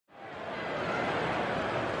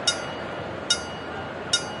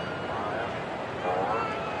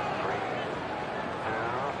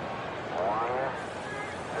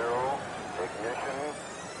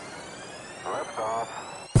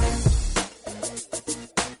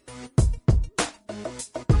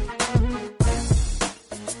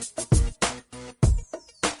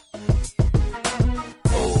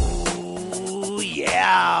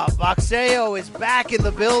Boxeo is back in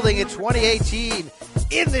the building in 2018.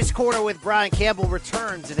 In this corner with Brian Campbell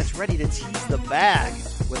returns, and it's ready to tease the bag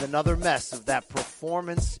with another mess of that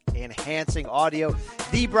performance-enhancing audio.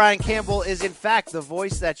 The Brian Campbell is, in fact, the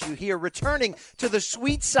voice that you hear returning to the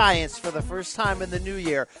sweet science for the first time in the new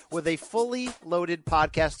year with a fully loaded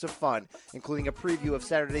podcast of fun, including a preview of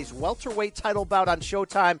Saturday's welterweight title bout on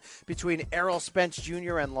Showtime between Errol Spence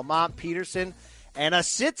Jr. and Lamont Peterson, and a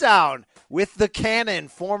sit-down with the Cannon,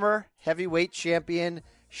 former heavyweight champion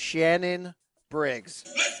Shannon Briggs.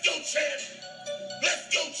 Let's go, champ!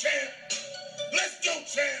 Let's go, champ! Let's go,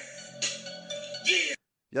 champ! Yeah!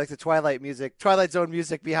 You like the Twilight Zone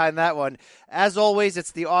music behind that one. As always,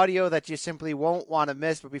 it's the audio that you simply won't want to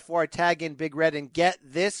miss. But before I tag in Big Red and get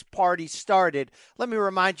this party started, let me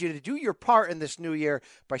remind you to do your part in this new year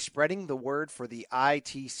by spreading the word for the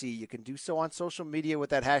ITC. You can do so on social media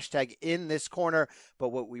with that hashtag in this corner. But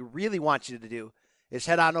what we really want you to do is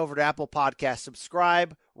head on over to Apple Podcasts,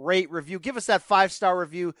 subscribe, rate, review. Give us that 5-star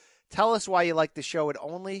review. Tell us why you like the show. It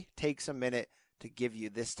only takes a minute to give you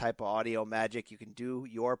this type of audio magic. You can do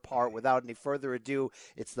your part without any further ado.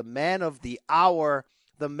 It's the man of the hour,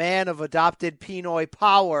 the man of adopted Pinoy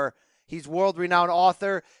power. He's world-renowned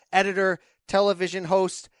author, editor, television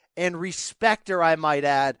host, and respecter, I might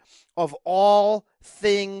add, of all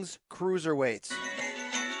things cruiserweights.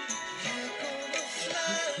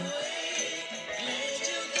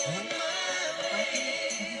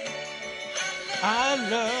 I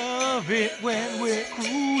love it when we're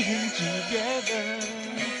cruising together.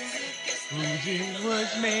 Cruising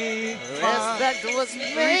was made for Respect was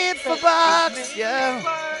made for box, yeah.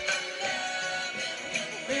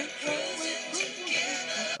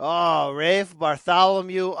 Oh, Rafe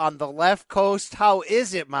Bartholomew on the left coast. How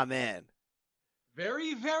is it, my man?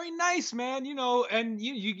 Very, very nice, man. You know, and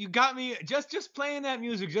you got me just playing that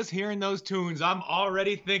music, just hearing those tunes. I'm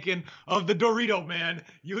already thinking of the Dorito Man,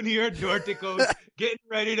 Junior Dorticos, getting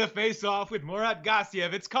ready to face off with Murat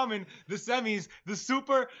Gassiev. It's coming. The semis, the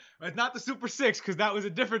super, not the Super 6, because that was a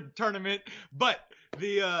different tournament, but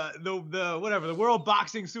the World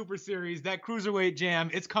Boxing Super Series, that cruiserweight jam,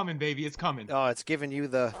 it's coming, baby. It's coming. Oh, it's giving you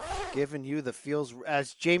the feels.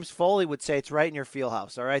 As James Foley would say, it's right in your feel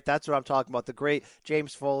house. All right, that's what I'm talking about. The great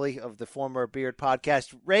James Foley of the former Beard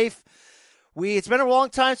podcast. Rafe, it's been a long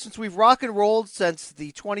time since we've rock and rolled since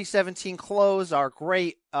the 2017 close. Our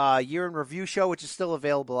great year in review show, which is still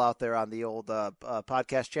available out there on the old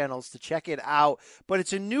podcast channels to check it out. But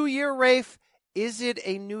it's a new year, Rafe. Is it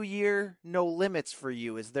a new year, no limits for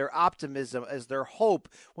you? Is there optimism? Is there hope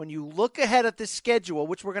when you look ahead at this schedule,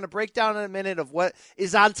 which we're going to break down in a minute of what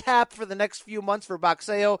is on tap for the next few months for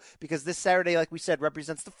Boxeo, because this Saturday, like we said,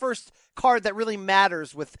 represents the first card that really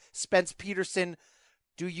matters with Spence Peterson.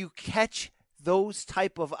 Do you catch those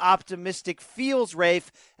type of optimistic feels,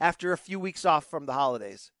 Rafe, after a few weeks off from the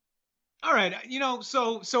holidays? All right. You know,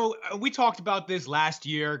 so we talked about this last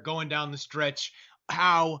year going down the stretch,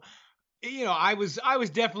 how I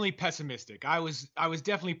was definitely pessimistic. I was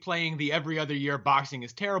definitely playing the every other year boxing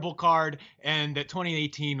is terrible card, and that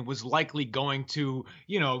 2018 was likely going to,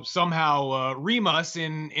 somehow ream us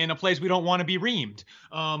in a place we don't want to be reamed.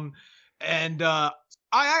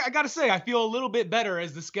 I got to say, I feel a little bit better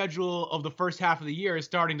as the schedule of the first half of the year is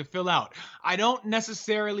starting to fill out. I don't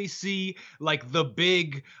necessarily see like the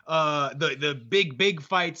big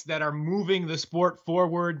fights that are moving the sport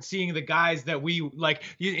forward, seeing the guys that we like.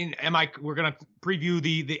 We're going to preview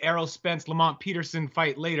the Errol Spence Lamont Peterson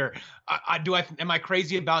fight later. Am I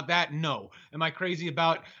crazy about that? No. Am I crazy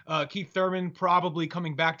about Keith Thurman probably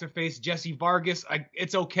coming back to face Jesse Vargas?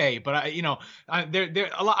 It's okay, but there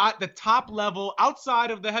a lot at the top level outside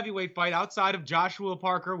of the heavyweight fight, outside of Joshua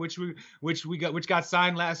Parker, which got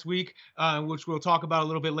signed last week, which we'll talk about a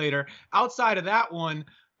little bit later. Outside of that one,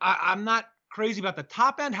 I'm not crazy about the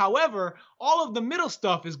top end. However, all of the middle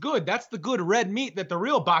stuff is good. That's the good red meat that the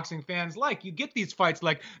real boxing fans like. You get these fights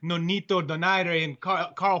like Nonito Donaire and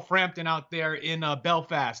Carl Frampton out there in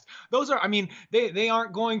Belfast. Those are, they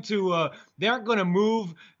aren't going to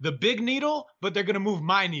move the big needle, but they're going to move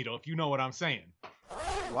my needle, if you know what I'm saying.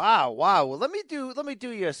 Wow. Well, let me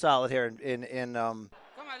do you a solid here in Come on,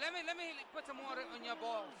 let me put some water on your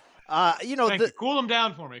balls. Thank you. Cool them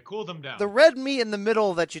down for me. Cool them down. The red meat in the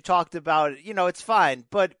middle that you talked about, it's fine.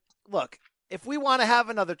 But look, if we want to have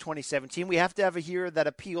another 2017, we have to have a year that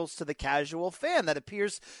appeals to the casual fan, that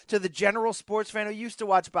appeals to the general sports fan who used to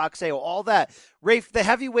watch Boxeo, all that. Rafe, the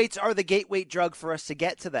heavyweights are the gateway drug for us to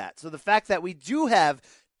get to that. So the fact that we do have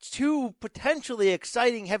two potentially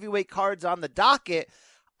exciting heavyweight cards on the docket,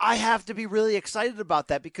 I have to be really excited about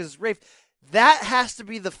that because, Rafe, that has to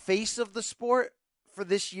be the face of the sport for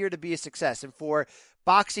this year to be a success and for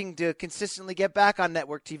boxing to consistently get back on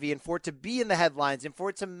network TV and for it to be in the headlines and for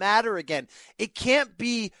it to matter again. It can't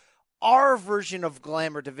be our version of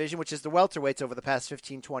glamour division, which is the welterweights over the past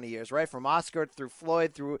 15, 20 years, right? From Oscar through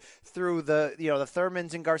Floyd, through the the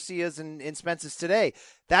Thurmans and Garcias and Spences today.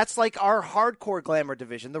 That's like our hardcore glamour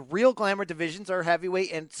division. The real glamour divisions are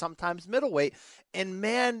heavyweight and sometimes middleweight. And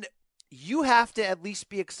man, you have to at least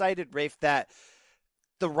be excited, Rafe, that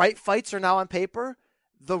the right fights are now on paper.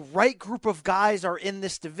 The right group of guys are in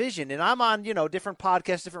this division. And I'm on, different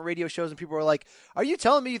podcasts, different radio shows, and people are like, are you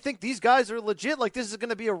telling me you think these guys are legit? Like, this is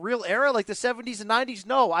going to be a real era like the 70s and 90s?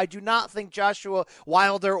 No, I do not think Joshua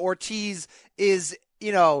Wilder Ortiz is,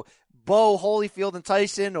 Bo Holyfield and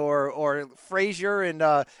Tyson or Frazier and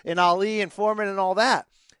Ali and Foreman and all that.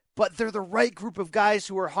 But they're the right group of guys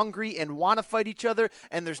who are hungry and want to fight each other,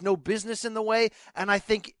 and there's no business in the way. And I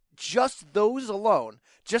think just those alone,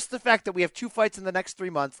 just the fact that we have 2 fights in the next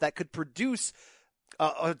 3 months that could produce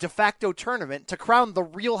a de facto tournament to crown the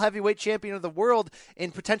real heavyweight champion of the world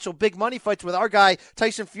in potential big money fights with our guy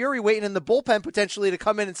Tyson Fury waiting in the bullpen potentially to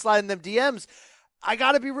come in and slide in them DMs. I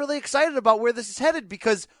got to be really excited about where this is headed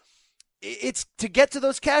because it's to get to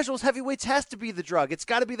those casuals, heavyweights has to be the drug. It's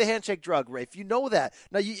got to be the handshake drug, Rafe. You know that.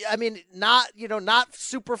 Now, not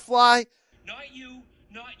Superfly. Not you,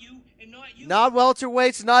 and not you. Not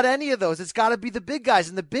welterweights, not any of those. It's got to be the big guys.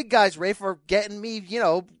 And the big guys, Rafe, are getting me,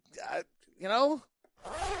 come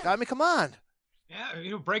on.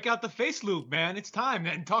 Yeah, break out the face loop, man. It's time.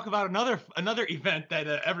 And talk about another event that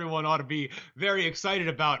everyone ought to be very excited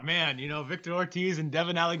about, man. Victor Ortiz and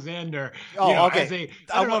Devin Alexander. Okay.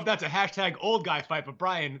 I don't know if that's a hashtag old guy fight, but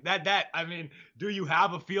Brian, do you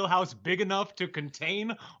have a field house big enough to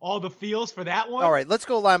contain all the feels for that one? All right, let's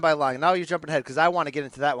go line by line. Now you're jumping ahead because I want to get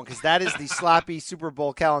into that one because that is the sloppy Super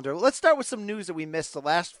Bowl calendar. Let's start with some news that we missed the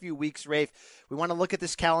last few weeks, Rafe. We want to look at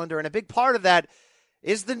this calendar, and a big part of that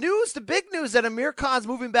is the big news that Amir Khan's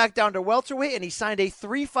moving back down to welterweight, and he signed a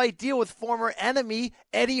 3-fight deal with former enemy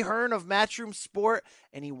Eddie Hearn of Matchroom Sport,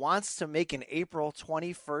 and he wants to make an April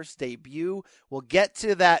 21st debut. We'll get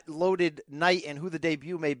to that loaded night and who the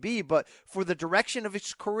debut may be, but for the direction of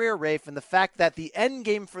his career, Rafe, and the fact that the end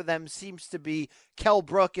game for them seems to be Kell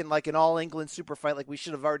Brook in like an all-England super fight like we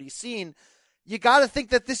should have already seen, you got to think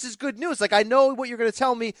that this is good news. Like, I know what you're going to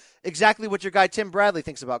tell me, exactly what your guy Tim Bradley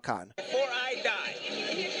thinks about Khan. Before I die,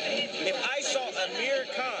 if I saw Amir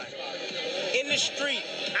Khan in the street,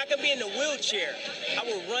 I could be in the wheelchair, I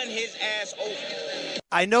would run his ass over.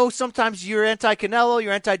 I know sometimes you're anti-Canelo,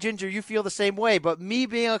 you're anti-Ginger, you feel the same way, but me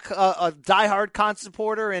being a diehard Khan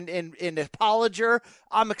supporter and apologer,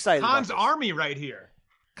 I'm excited Khan's about this. Army right here.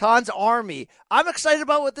 Khan's Army. I'm excited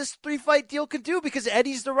about what this 3-fight deal can do because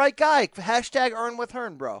Eddie's the right guy. Hashtag earn with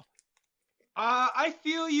Hearn, bro. I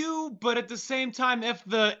feel you, but at the same time, if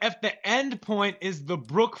the end point is the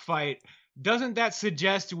Brook fight, doesn't that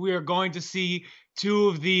suggest we are going to see 2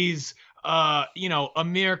 of these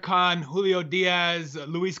Amir Khan, Julio Diaz,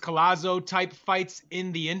 Luis Collazo type fights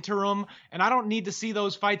in the interim? And I don't need to see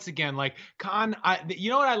those fights again. Like Khan,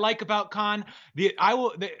 you know what I like about Khan?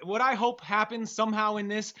 What I hope happens somehow in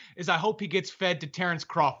this is I hope he gets fed to Terrence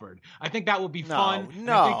Crawford. I think that would be fun.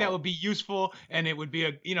 No. I think that would be useful, and it would be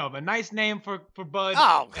a nice name for Bud.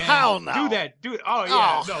 Oh, and hell no. Do that. Oh,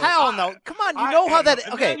 yeah. Oh, hell no. Come on, you know how that...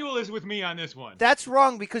 Okay. Emmanuel is with me on this one. That's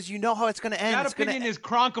wrong because you know how it's going to end. That opinion is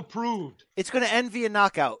Kronk approved. It's going to end via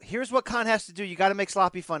knockout. Here's what Khan has to do. You got to make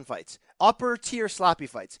sloppy fun fights. Upper tier sloppy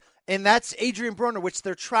fights. And that's Adrian Broner, which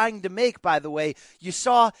they're trying to make, by the way. You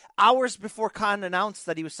saw hours before Khan announced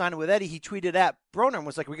that he was signing with Eddie, he tweeted at Broner and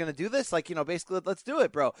was like, we're going to do this? Like, basically, let's do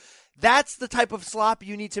it, bro. That's the type of slop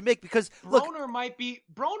you need to make because, look. Broner might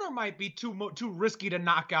be too risky to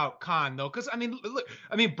knock out Khan, though. Because,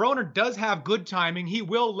 Broner does have good timing. He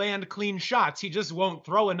will land clean shots. He just won't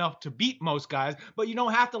throw enough to beat most guys. But you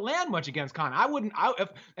don't have to land much against Khan.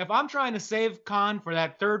 If I'm trying to save Khan for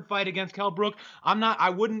that 3rd fight against Kell Brook, I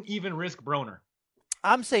wouldn't even risk Broner.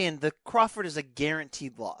 I'm saying the Crawford is a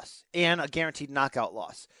guaranteed loss and a guaranteed knockout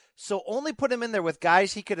loss. So only put him in there with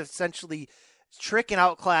guys he could essentially trick and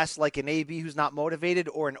outclass, like an AB who's not motivated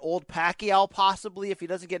or an old Pacquiao possibly if he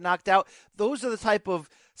doesn't get knocked out. Those are the type of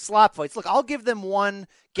slop fights. Look, I'll give them one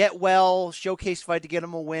get well showcase fight to get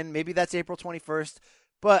them a win. Maybe that's April 21st.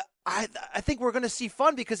 But I think we're going to see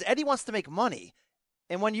fun because Eddie wants to make money.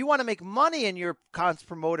 And when you want to make money and you're Khan's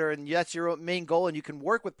promoter and that's your main goal and you can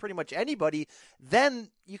work with pretty much anybody, then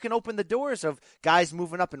you can open the doors of guys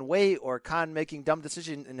moving up in weight or Khan making dumb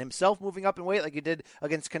decisions and himself moving up in weight like he did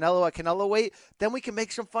against Canelo at Canelo weight. Then we can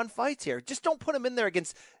make some fun fights here. Just don't put him in there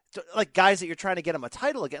against like guys that you're trying to get him a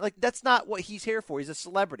title again. Like that's not what he's here for. He's a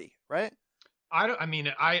celebrity, right?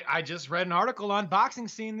 I just read an article on Boxing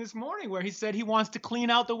Scene this morning where he said he wants to clean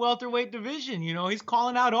out the welterweight division. You know, he's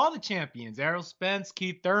calling out all the champions, Errol Spence,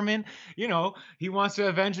 Keith Thurman. You know, he wants to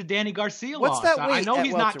avenge the Danny Garcia What's loss. that I weight know at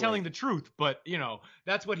he's not welterweight? telling the truth, but you know,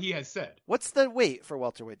 that's what he has said. What's the weight for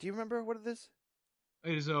welterweight? Do you remember what it is?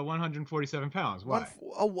 It is 147 pounds. Why?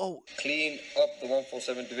 Whoa. Clean up the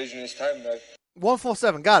 147 division. It's time now.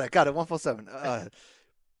 147. Got it. 147.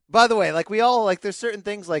 By the way, like we all like, there's certain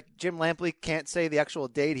things like Jim Lampley can't say the actual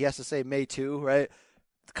date. He has to say May 2, right?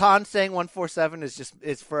 Khan saying 147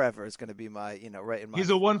 is forever. It's going to be my, right in my. He's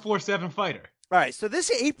a 147 fighter. All right, so this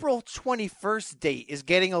April 21st date is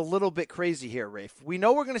getting a little bit crazy here, Rafe. We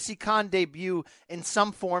know we're going to see Khan debut in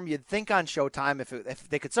some form. You'd think on Showtime. If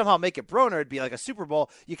they could somehow make it Broner, it'd be like a Super Bowl.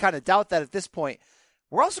 You kind of doubt that at this point.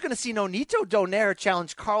 We're also going to see Nonito Donaire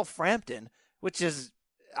challenge Carl Frampton, which is,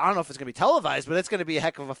 I don't know if it's going to be televised, but it's going to be a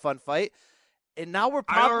heck of a fun fight. And now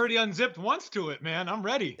I already unzipped once to it, man. I'm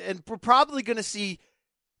ready. And we're probably going to see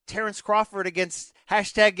Terrence Crawford against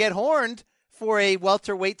 #GetHorned for a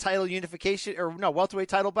welterweight title unification, welterweight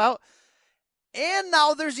title bout. And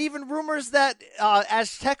now there's even rumors that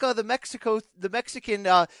Azteca, the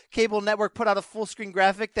Mexican cable network, put out a full screen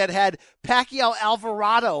graphic that had Pacquiao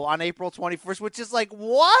Alvarado on April 21st, which is like,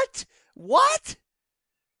 what? What?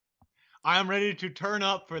 I am ready to turn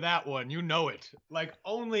up for that one. You know it. Like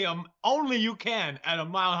only you can at a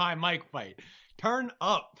Mile High Mike fight. Turn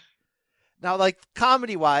up. Now, like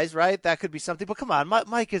comedy-wise, right? That could be something. But come on,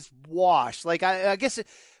 Mike is washed. Like I guess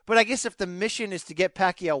if the mission is to get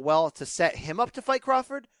Pacquiao well to set him up to fight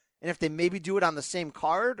Crawford, and if they maybe do it on the same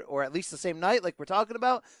card or at least the same night, like we're talking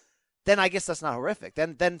about, then I guess that's not horrific.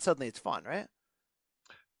 Then suddenly it's fun, right?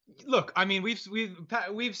 Look, I mean, we've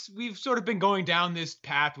sort of been going down this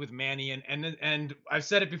path with Manny, and I've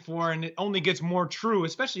said it before, and it only gets more true,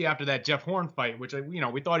 especially after that Jeff Horn fight, which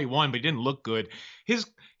we thought he won, but he didn't look good.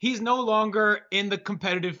 He's no longer in the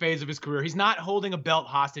competitive phase of his career. He's not holding a belt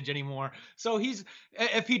hostage anymore. So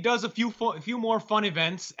if he does a few more fun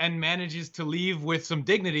events and manages to leave with some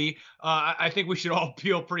dignity, I think we should all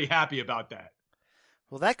feel pretty happy about that.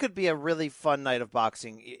 Well, that could be a really fun night of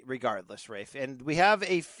boxing regardless, Rafe. And we have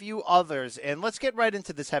a few others. And let's get right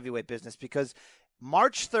into this heavyweight business because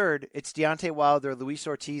March 3rd, it's Deontay Wilder, Luis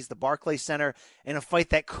Ortiz, the Barclays Center, in a fight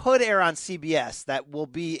that could air on CBS. That will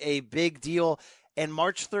be a big deal. And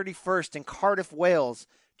March 31st in Cardiff, Wales,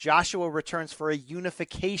 Joshua returns for a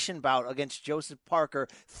unification bout against Joseph Parker.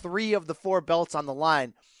 3 of the 4 belts on the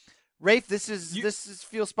line. Rafe, this is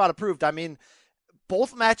Feel Spot approved. I mean,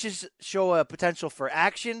 both matches show a potential for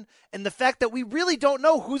action, and the fact that we really don't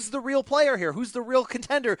know who's the real player here, who's the real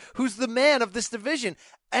contender, who's the man of this division.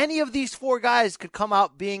 Any of these 4 guys could come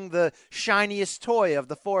out being the shiniest toy of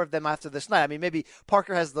the 4 of them after this night. I mean, maybe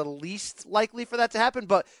Parker has the least likely for that to happen,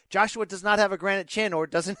 but Joshua does not have a granite chin or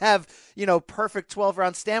doesn't have, perfect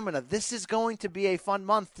 12-round stamina. This is going to be a fun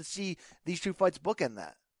month to see these 2 fights bookend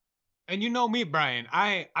that. And you know me, Brian.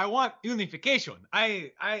 I want unification.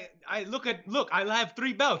 I have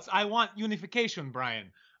 3 belts. I want unification,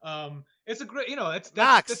 Brian. It's a great,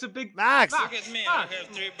 that's a big Max. Look at me. I have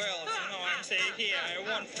 3 belts. I'm saying here.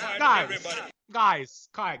 I want to fight everybody. Guys,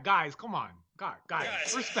 come on.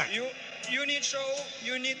 Guys, respect. You need show.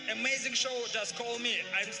 You need amazing show. Just call me.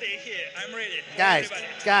 I'm staying here. I'm ready. Guys.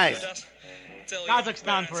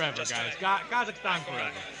 Kazakhstan forever, guys. Kazakhstan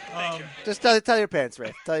forever. Thank you. Just tell your parents,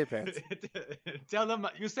 Rafe. Tell your parents. Tell them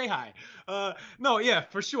you say hi. No, yeah,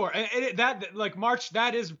 for sure. And that like March,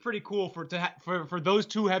 that is pretty cool for those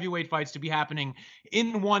 2 heavyweight fights to be happening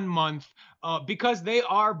in 1 month, because they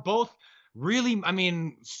are both really, I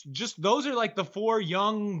mean, just those are like the 4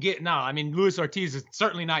 young Luis Ortiz is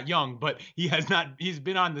certainly not young, but he's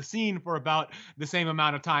been on the scene for about the same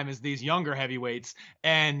amount of time as these younger heavyweights,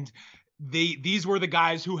 and these were the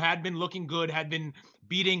guys who had been looking good, had been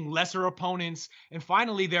beating lesser opponents, and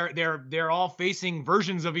finally they're all facing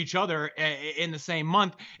versions of each other in the same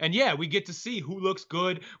month. And yeah, we get to see who looks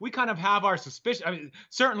good. We kind of have our suspicion. I mean,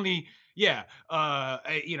 certainly, yeah.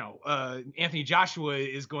 Anthony Joshua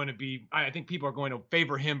is going to be. I think people are going to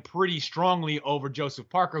favor him pretty strongly over Joseph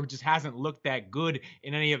Parker, who just hasn't looked that good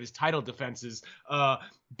in any of his title defenses.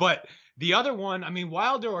 But the other one, I mean,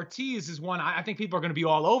 Wilder Ortiz is one. I think people are going to be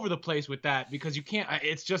all over the place with that because you can't.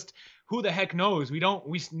 It's just who the heck knows?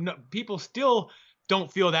 People still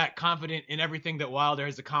don't feel that confident in everything that Wilder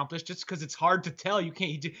has accomplished, just because it's hard to tell. You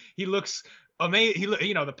can't. He looks amazing.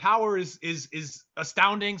 The power is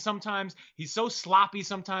astounding sometimes. He's so sloppy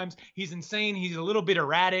sometimes. He's insane. He's a little bit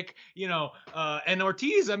erratic, and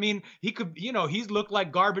Ortiz, I mean, he could, he's looked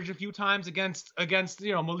like garbage a few times against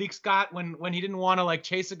Malik Scott when he didn't want to like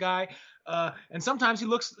chase a guy. And sometimes he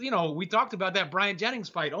looks, we talked about that Brian Jennings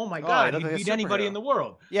fight. Oh my I God, don't he'd think beat it's anybody superhero. in the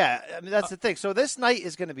world. Yeah, I mean, that's the thing. So this night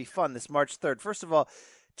is going to be fun, this March 3rd. First of all,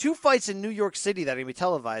 2 fights in New York City that are going to be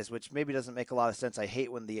televised, which maybe doesn't make a lot of sense. I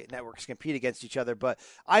hate when the networks compete against each other, but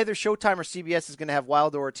either Showtime or CBS is going to have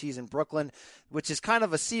Wilder Ortiz in Brooklyn, which is kind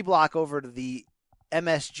of a C block over to the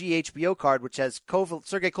MSG HBO card, which has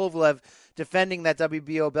Sergey Kovalev defending that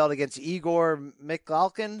WBO belt against Igor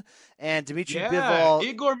Mikhalkin and Dmitry Bivol.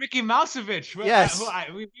 Igor Mickey Mousevich. Yes.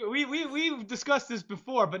 We've discussed this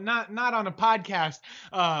before, but not on a podcast.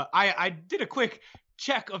 I did a quick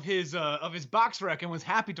check of his box rec and was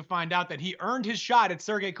happy to find out that he earned his shot at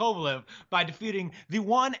Sergey Kovalev by defeating the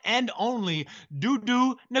one and only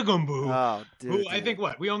Dudu Nagumbu. Oh, dude. Who I think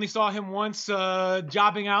we only saw him once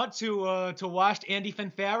jobbing out to wash Andy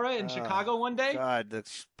Fanfara in Chicago one day. God, the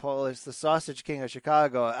Sausage King of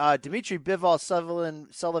Chicago. Dmitry Bivol,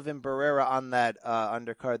 Sullivan Barrera on that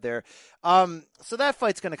undercard there. So that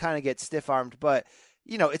fight's going to kind of get stiff-armed, but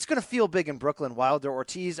it's going to feel big in Brooklyn, Wilder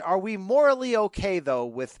Ortiz. Are we morally okay, though,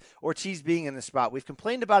 with Ortiz being in the spot? We've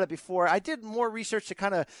complained about it before. I did more research to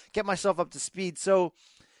kind of get myself up to speed. So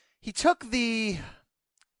he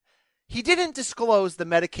didn't disclose the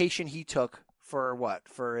medication he took for what?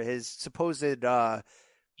 For his supposed blood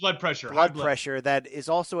pressure. Blood pressure that is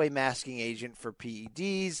also a masking agent for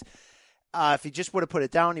PEDs. If he just would have put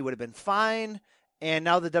it down, he would have been fine. And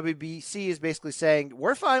now the WBC is basically saying,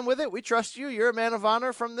 we're fine with it. We trust you. You're a man of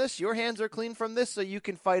honor from this. Your hands are clean from this, so you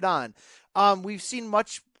can fight on. We've seen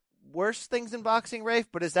much worse things in boxing, Rafe,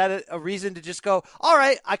 but is that a reason to just go, all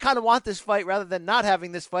right, I kind of want this fight rather than not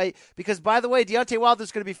having this fight? Because, by the way, Deontay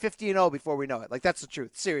Wilder's going to be 50-0 before we know it. Like, that's the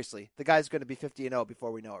truth. Seriously. The guy's going to be 50-0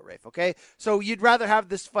 before we know it, Rafe, okay? So you'd rather have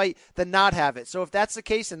this fight than not have it. So if that's the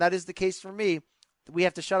case, and that is the case for me, we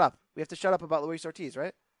have to shut up. We have to shut up about Luis Ortiz,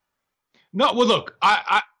 right? No, well, look,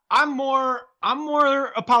 I'm more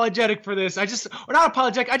apologetic for this. Or not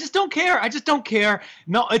apologetic. I just don't care. I just don't care.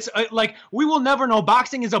 No, it's like we will never know.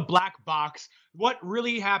 Boxing is a black box. What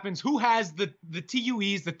really happens? Who has the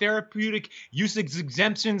TUEs, the therapeutic usage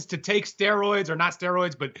exemptions to take steroids or not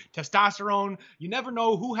steroids, but testosterone? You never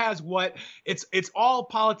know who has what. It's all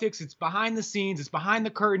politics. It's behind the scenes. It's behind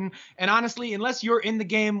the curtain. And honestly, unless you're in the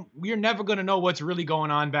game, we're never going to know what's really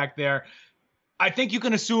going on back there. I think you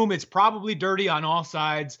can assume it's probably dirty on all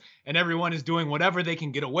sides, and everyone is doing whatever they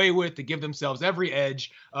can get away with to give themselves every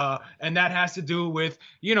edge. And that has to do with,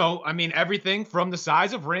 everything from the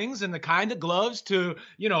size of rings and the kind of gloves to,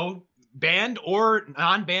 banned or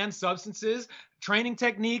non-banned substances, training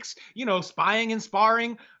techniques, spying and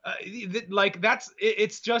sparring.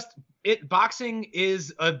 Boxing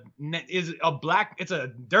is it's a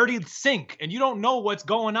dirty sink, and you don't know what's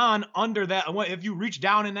going on under that if you reach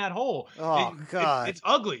down in that hole. Oh, God. It's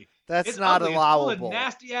ugly. It's not ugly. allowable. It's full of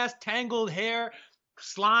nasty ass tangled hair,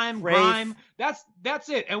 slime, Rafe. grime. That's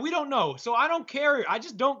it. And we don't know. So I don't care. I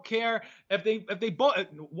just don't care if they both.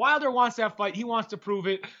 Wilder wants that fight. He wants to prove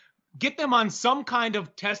it. Get them on some kind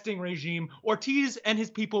of testing regime. Ortiz and his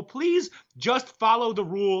people, please just follow the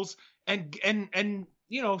rules and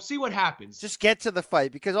see what happens. Just get to the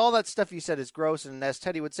fight, because all that stuff you said is gross, and as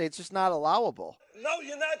Teddy would say, it's just not allowable. No,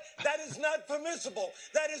 you're not. That is not permissible.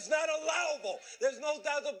 That is not allowable. There's no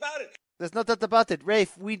doubt about it. There's no doubt about it.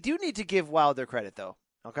 Rafe, we do need to give Wilder credit, though,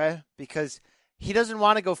 okay? Because he doesn't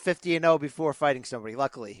want to go 50-0 before fighting somebody,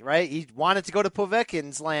 luckily, right? He wanted to go to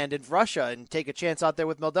Povetkin's land in Russia and take a chance out there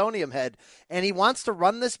with Meldonium Head, and he wants to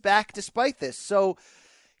run this back despite this. So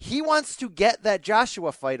he wants to get that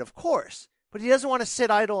Joshua fight, of course, but he doesn't want to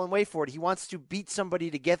sit idle and wait for it. He wants to beat somebody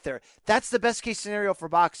to get there. That's the best case scenario for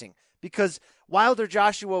boxing, because Wilder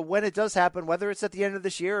Joshua, when it does happen, whether it's at the end of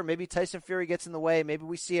this year or maybe Tyson Fury gets in the way, maybe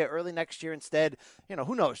we see it early next year instead.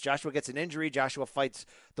 Who knows? Joshua gets an injury. Joshua fights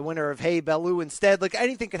the winner of Hey Bellew instead. Like,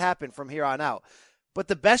 anything could happen from here on out. But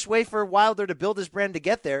the best way for Wilder to build his brand to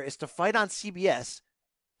get there is to fight on CBS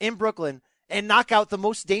in Brooklyn and knock out the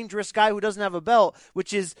most dangerous guy who doesn't have a belt,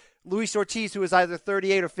 which is Luis Ortiz, who is either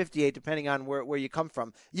 38 or 58, depending on where you come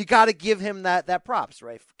from. You got to give him that props,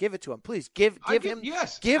 right? Give it to him, please. Give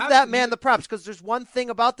that man the props, because there's one thing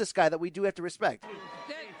about this guy that we do have to respect.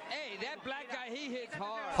 That black guy, he hits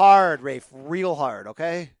hard. Hard, Rafe, real hard,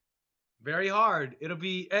 okay? Very hard. It'll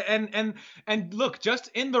be and look, just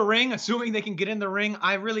in the ring, assuming they can get in the ring,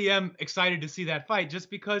 I really am excited to see that fight,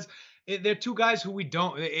 just because they're two guys who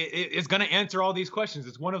is going to answer all these questions.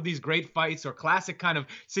 It's one of these great fights or classic kind of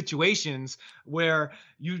situations where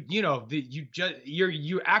you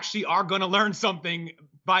actually are going to learn something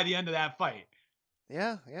by the end of that fight.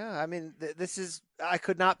 Yeah. I mean, this is I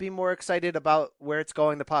could not be more excited about where it's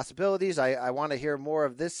going, the possibilities. I want to hear more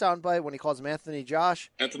of this soundbite when he calls him Anthony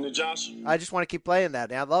Josh. Anthony Josh. I just want to keep playing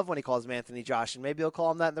that. And I love when he calls him Anthony Josh, and maybe he'll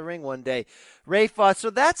call him that in the ring one day. Rafe, so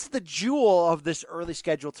that's the jewel of this early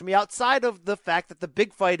schedule to me, outside of the fact that the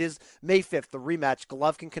big fight is May 5th, the rematch,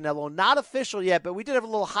 Golovkin-Canelo. Not official yet, but we did have a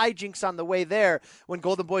little hijinks on the way there when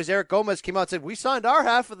Golden Boy's Eric Gomez came out and said, we signed our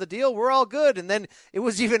half of the deal, we're all good. And then it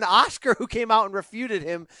was even Oscar who came out and refuted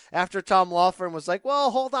him after Tom Lawford was like,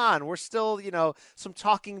 well, hold on, we're still, some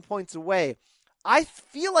talking points away. I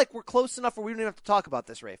feel like we're close enough where we don't even have to talk about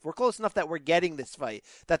this, Rafe. We're close enough that we're getting this fight,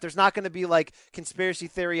 that there's not going to be like conspiracy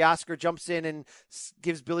theory, Oscar jumps in and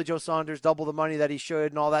gives Billy Joe Saunders double the money that he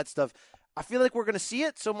should and all that stuff. I feel like we're going to see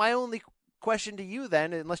it. So my only question to you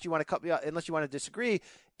then, unless you want to cut me out, unless you want to disagree,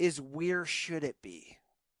 is where should it be?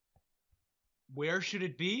 Where should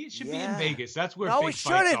it be? It should be in Vegas. That's where no, big it fights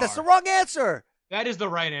shouldn't. are. That's the wrong answer. That is the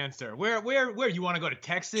right answer. Where you want to go to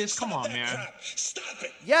Texas? Come on, man. Stop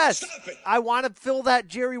it. Yes, Stop it. I want to fill that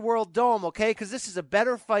Jerry World Dome, okay? Because this is a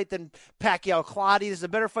better fight than Pacquiao-Clottey. This is a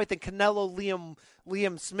better fight than Canelo-Liam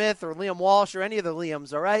Smith or Liam Walsh or any of the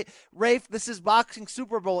Liams, all right? Rafe, this is boxing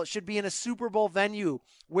Super Bowl. It should be in a Super Bowl venue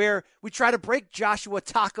where we try to break Joshua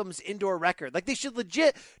Takem's indoor record. Like, they should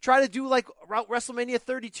legit try to do like WrestleMania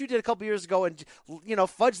 32 did a couple years ago and,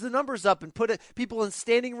 fudge the numbers up and put people in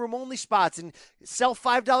standing room only spots and sell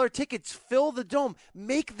 $5 tickets, fill the dome,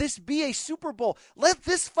 make this be a Super Bowl. Let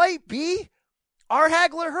this fight be our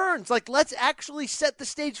Hagler Hearns. Like, let's actually set the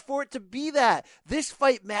stage for it to be that. This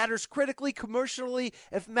fight matters critically, commercially,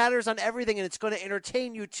 it matters on everything, and it's going to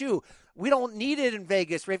entertain you too. We don't need it in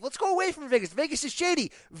Vegas, Rafe. Let's go away from Vegas. Vegas is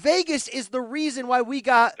shady. Vegas is the reason why we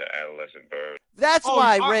got The adolescent bird. That's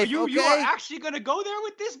why, Rafe. You okay? are actually going to go there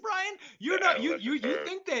with this, Brian? You're not. You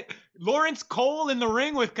think that Lawrence Cole in the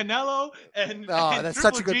ring with Canelo and that's Triple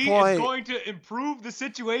such a good G point. is going to improve the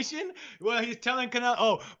situation? Well, he's telling Canelo,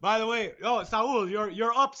 "Oh, by the way, Saul,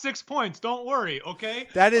 you're up 6 points. Don't worry, okay?"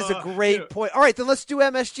 That is a great point. All right, then let's do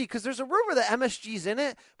MSG because there's a rumor that MSG's in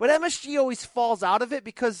it, but MSG always falls out of it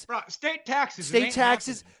because state taxes. State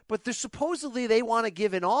taxes, but there's supposedly they want to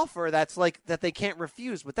give an offer that's like that they can't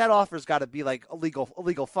refuse, but that offer's got to be like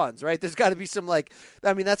illegal funds, right? There's got to be some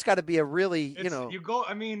that's got to be a really,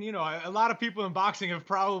 a lot of people in boxing have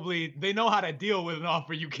they know how to deal with an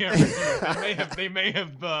offer you can't refuse. They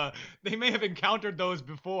may have encountered those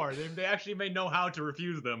before. They actually may know how to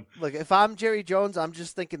refuse them. Look, if I'm Jerry Jones, I'm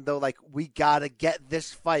just thinking though, like we gotta get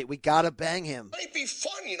this fight, we gotta bang him. It might be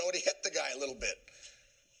fun, to hit the guy a little bit.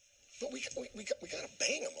 But we gotta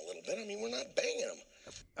bang him a little bit. I mean, we're not banging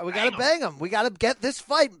him. We gotta bang him. We gotta get this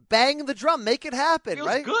fight. Bang the drum. Make it happen. Feels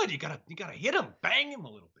right? Good. You gotta hit him. Bang him a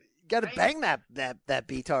little bit. You gotta bang that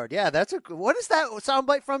beatard. Yeah, what is that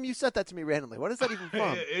soundbite from? You sent that to me randomly. What is that even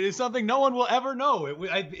from? It is something no one will ever know.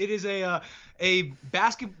 It is a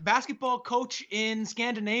basketball coach in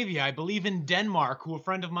Scandinavia, I believe in Denmark, who a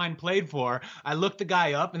friend of mine played for. I looked the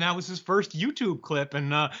guy up, and that was his first YouTube clip.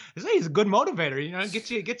 And he's a good motivator.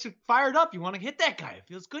 Gets you fired up. You want to hit that guy. It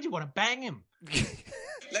feels good. You want to bang him.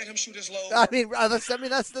 Let him shoot his load.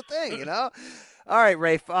 That's the thing, All right,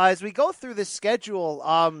 Rafe. As we go through this schedule,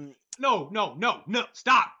 No.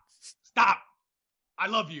 Stop. I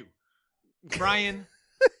love you, Brian.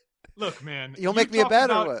 Look, man. You'll make me a bet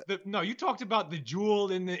or what? You talked about the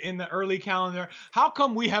jewel in the early calendar. How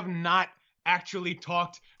come we have not actually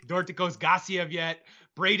talked Dorticos Gassiev yet?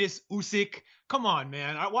 Bradis Usyk. Come on,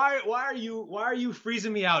 man. Why are you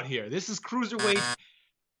freezing me out here? This is cruiserweight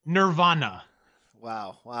nirvana.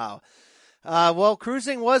 Wow. Well,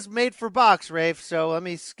 cruising was made for box, Rafe, so let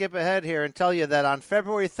me skip ahead here and tell you that on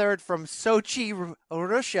February 3rd from Sochi,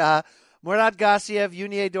 Russia, Murad Gassiev,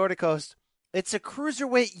 Unier Dorticos, it's a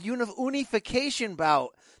cruiserweight unification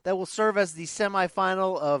bout that will serve as the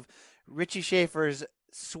semifinal of Richie Schaefer's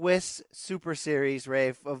Swiss Super Series,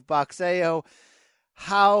 Rafe, of Boxeo.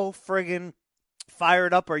 How friggin'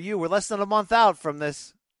 fired up are you? We're less than a month out from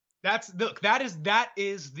this. That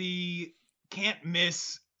is the can't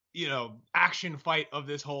miss, action fight of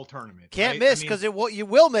this whole tournament. Can't miss because you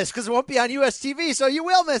will miss because it won't be on US TV, so you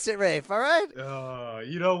will miss it, Rafe. All right.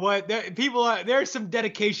 You know what? There's some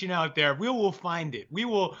dedication out there. We will find it. We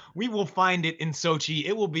will find it in Sochi.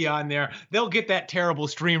 It will be on there. They'll get that terrible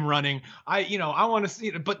stream running. I want to see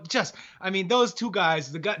it, but those two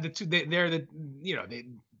guys,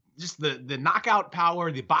 just the knockout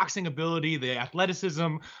power, the boxing ability, the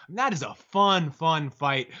athleticism. That is a fun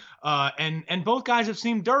fight. And both guys have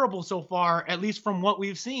seemed durable so far, at least from what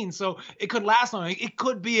we've seen. So it could last long. It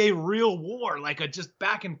could be a real war, like a just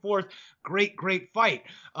back and forth, great fight.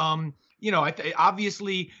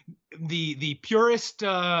 obviously the purest,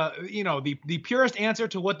 the purest answer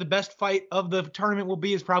to what the best fight of the tournament will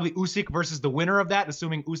be is probably Usyk versus the winner of that,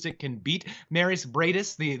 assuming Usyk can beat Marius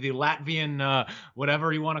Briedis, the Latvian,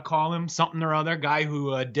 whatever you want to call him, something or other guy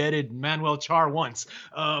who deaded Manuel Char once.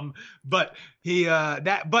 But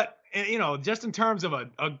just in terms of a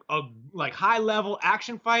like high level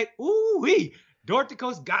action fight,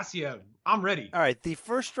 Dorticos Gassiev, I'm ready. All right, the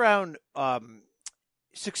first round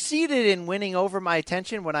succeeded in winning over my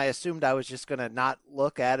attention when I assumed I was just going to not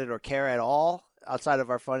look at it or care at all outside of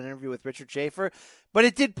our fun interview with Richard Schaefer. But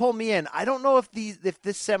it did pull me in. I don't know if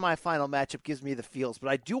this semifinal matchup gives me the feels, but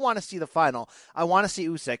I do want to see the final. I want to see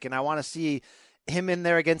Usyk, and I want to see him in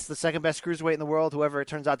there against the second best cruiserweight in the world, whoever it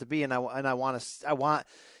turns out to be. And I want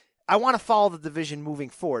to follow the division moving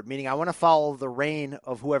forward, meaning I want to follow the reign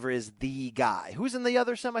of whoever is the guy. Who's in the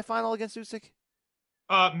other semifinal against Usyk?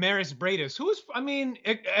 Marius Briedis,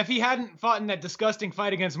 if he hadn't fought in that disgusting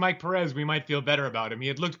fight against Mike Perez, we might feel better about him. He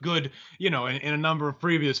had looked good, in a number of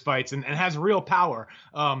previous fights and has real power.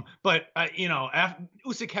 But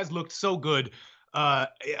Usyk has looked so good.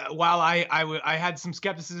 While I had some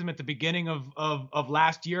skepticism at the beginning of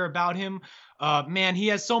last year about him, man, he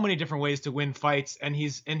has so many different ways to win fights, and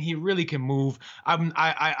he really can move.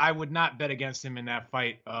 I would not bet against him in that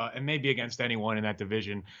fight, and maybe against anyone in that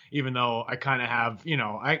division, even though I kind of have,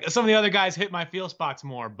 some of the other guys hit my feel spots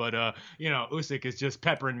more, but Usyk is just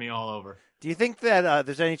peppering me all over. Do you think that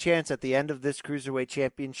there's any chance at the end of this Cruiserweight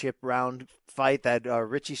Championship round fight that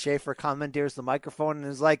Richie Schaefer commandeers the microphone and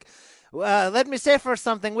is like, let me say for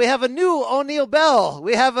something. We have a new O'Neal Bell.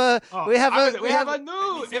 We have a new Evander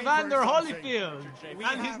Holyfield,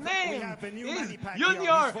 and his name is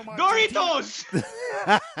Junior Doritos.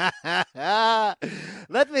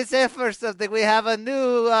 Let me say for something. We have a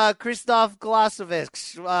new Krzysztof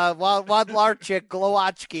Glasowicz, Wadlarczyk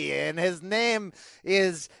Glowacki, and his name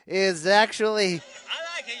is actually. I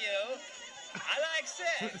like you. I like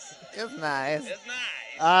sex. It's nice. It's nice.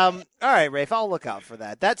 All right, Rafe, I'll look out for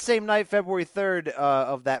that. That same night, February 3rd,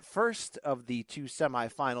 of that first of the two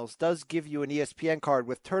semifinals does give you an ESPN card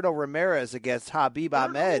with Turdo Ramirez against Habib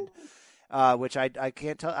Ahmed, which I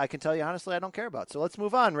can tell you honestly I don't care about. So let's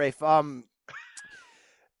move on, Rafe. You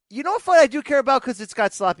know what fight I do care about because it's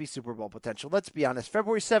got sloppy Super Bowl potential. Let's be honest.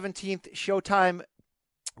 February 17th, Showtime,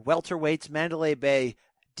 welterweights, Mandalay Bay,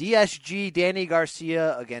 DSG, Danny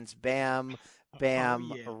Garcia against Bam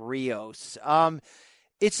Rios.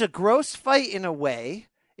 It's a gross fight in a way.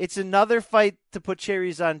 It's another fight to put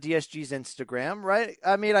cherries on DSG's Instagram, right?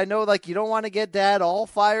 I mean, I know, you don't want to get Dad all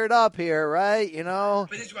fired up here, right?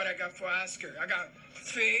 But this is what I got for Oscar. I got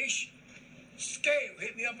fish, scale.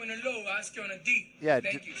 Hit me up on the low, Oscar on the D. Yeah.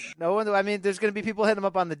 Thank you. No one. I mean, there's going to be people hitting him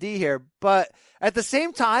up on the D here, but at the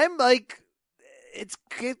same time,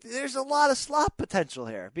 there's a lot of slop potential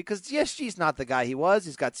here because DSG's not the guy he was.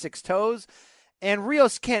 He's got 6 toes. And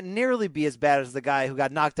Rios can't nearly be as bad as the guy who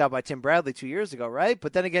got knocked out by Tim Bradley 2 years ago, right?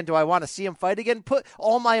 But then again, do I want to see him fight again? Put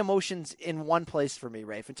all my emotions in one place for me,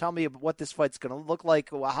 Rafe, and tell me what this fight's going to look like,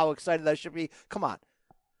 how excited I should be. Come on.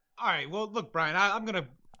 All right. Well, look, Brian, I'm going to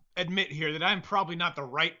admit here that I'm probably not the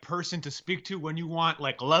right person to speak to when you want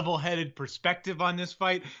level-headed perspective on this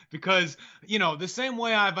fight because, the same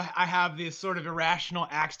way I have this sort of irrational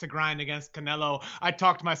axe to grind against Canelo, I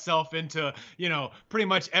talked myself into, pretty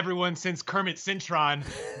much everyone since Kermit Cintron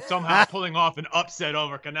somehow pulling off an upset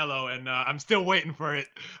over Canelo, and I'm still waiting for it.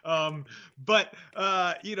 And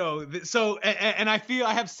I feel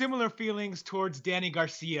I have similar feelings towards Danny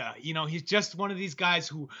Garcia. He's just one of these guys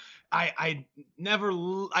who I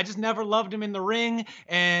just never loved him in the ring,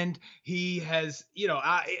 and he has, you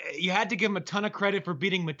had to give him a ton of credit for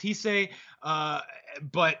beating Matisse,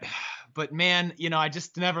 but man, I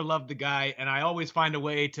just never loved the guy, and I always find a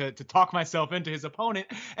way to talk myself into his opponent,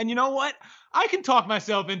 and you know what? I can talk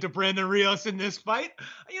myself into Brandon Rios in this fight.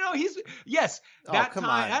 That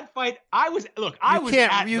fight,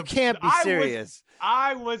 you can't be serious.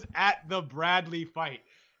 I was at the Bradley fight.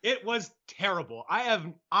 It was terrible.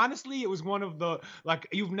 It was one of the,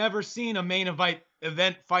 you've never seen a main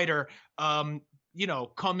event fighter,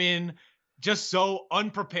 come in just so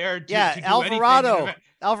unprepared to do anything.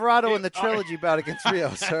 Alvarado in the trilogy bout against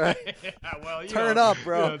Rios, all right? Well, turn it up,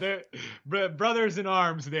 bro. They're brothers in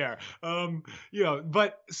arms there.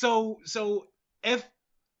 But so if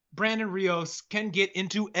Brandon Rios can get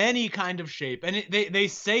into any kind of shape, and they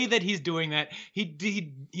say that he's doing that,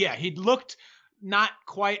 he looked not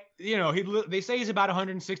quite, they say he's about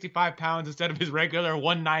 165 pounds instead of his regular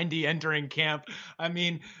 190 entering camp. I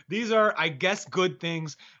mean, these are, I guess, good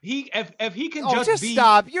things. If he can just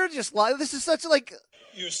stop. You're just lying. This is such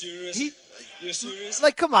You're serious? You serious?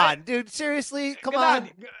 Like, come on, dude. Seriously, come on.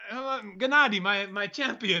 Gennady, my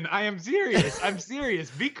champion. I am serious. I'm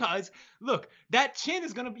serious because look, that chin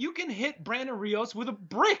is you can hit Brandon Rios with a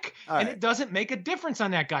brick, and it doesn't make a difference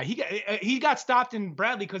on that guy. He got stopped in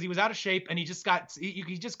Bradley because he was out of shape, and he just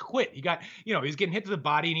quit. He was getting hit to the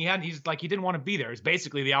body, and he didn't want to be there. It's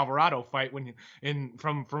basically the Alvarado fight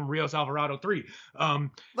from Rios Alvarado 3.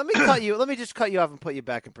 Let me just cut you off and put you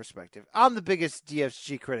back in perspective. I'm the biggest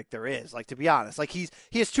DSG critic there is. Like, to be honest, like he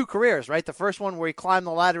has two careers, right? The first one where he climbed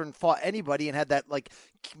the ladder and fought anybody and had that like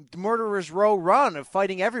murderer's row run of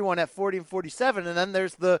fighting everyone at 40 and 47, and then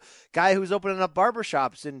there's the guy who's opening up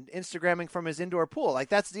barbershops and Instagramming from his indoor pool. Like,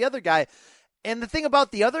 that's the other guy. And the thing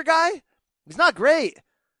about the other guy, he's not great,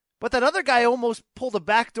 but that other guy almost pulled a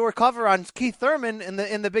backdoor cover on Keith Thurman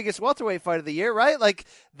in the biggest welterweight fight of the year, right? Like,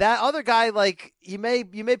 that other guy, like, you may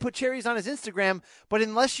put cherries on his Instagram, but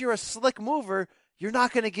unless you're a slick mover, you're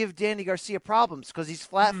not going to give Danny Garcia problems because he's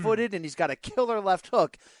flat-footed and he's got a killer left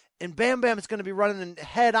hook. And Bam Bam is going to be running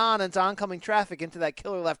head on into oncoming traffic into that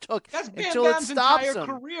killer left hook until it stops him. That's Bam Bam's entire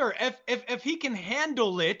career. If he can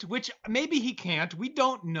handle it, which maybe he can't, we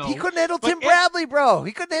don't know. He couldn't handle Tim Bradley, bro.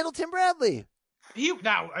 He couldn't handle Tim Bradley.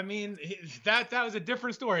 That was a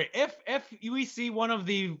different story. If we see one of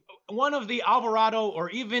the Alvarado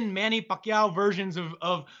or even Manny Pacquiao versions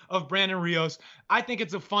of Brandon Rios, I think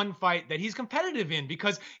it's a fun fight that he's competitive in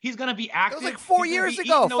because he's going to be active. It was like 4 years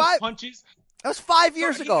ago. Punches. That was 5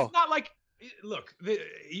 years ago. It's not like, look,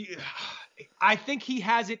 I think he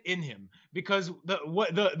has it in him because the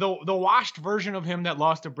washed version of him that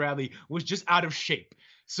lost to Bradley was just out of shape.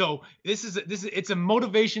 So it's a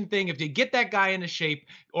motivation thing. If you get that guy into shape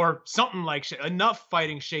or something like enough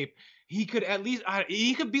fighting shape, he could at least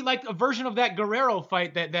he could be like a version of that Guerrero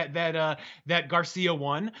fight that Garcia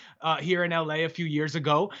won here in LA a few years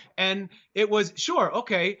ago. And it was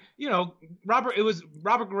Robert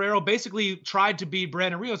Guerrero basically tried to be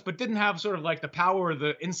Brandon Rios, but didn't have sort of like the power or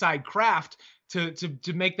the inside craft to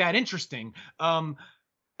make that interesting.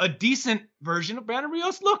 A decent version of Brandon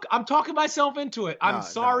Rios. Look, I'm talking myself into it. I'm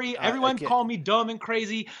sorry. Everyone call me dumb and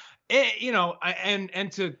crazy.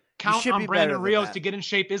 And to count on Brandon Rios to get in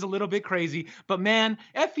shape is a little bit crazy. But, man,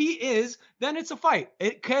 if he is, then it's a fight.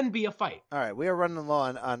 It can be a fight. All right, we are running low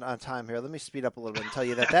on time here. Let me speed up a little bit and tell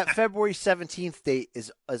you that February 17th date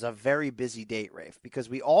is a very busy date, Rafe, because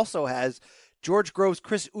we also has George Groves,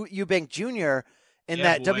 Chris Eubank Jr.,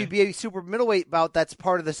 WBA super middleweight bout that's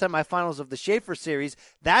part of the semifinals of the Schaefer series.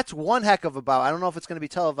 That's one heck of a bout. I don't know if it's going to be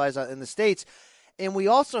televised in the States. And we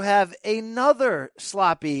also have another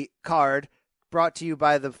sloppy card brought to you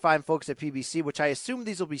by the fine folks at PBC, which I assume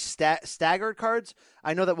these will be staggered cards.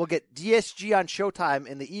 I know that we'll get DSG on Showtime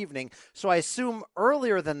in the evening. So I assume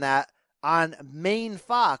earlier than that on Main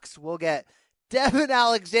Fox, we'll get Devin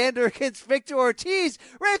Alexander against Victor Ortiz.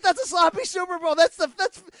 Rafe, that's a sloppy Super Bowl. That's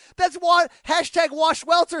hashtag Wash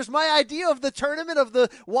Welters. My idea of the tournament of the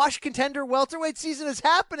Wash Contender welterweight season is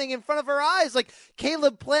happening in front of our eyes. Like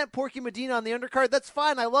Caleb Plant, Porky Medina on the undercard. That's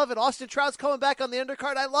fine. I love it. Austin Trout's coming back on the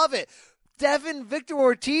undercard. I love it. Devin, Victor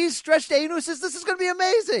Ortiz, stretched anuses. This is going to be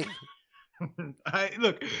amazing.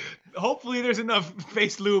 Look, hopefully there's enough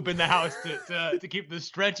face lube in the house to keep the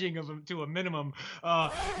stretching of them to a minimum.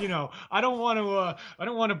 I don't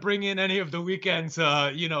want to bring in any of the weekend's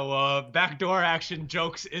backdoor action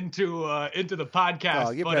jokes into the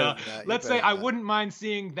podcast. But let's say I wouldn't mind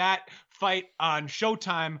seeing that fight on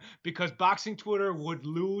Showtime because boxing Twitter would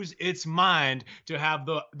lose its mind to have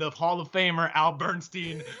the Hall of Famer Al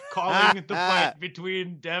Bernstein calling the fight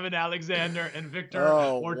between Devin Alexander and Victor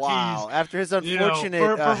Ortiz. Wow. After his unfortunate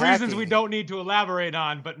for reasons we don't need to elaborate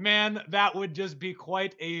on, but man, that would just be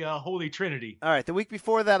quite a holy trinity. All right, the week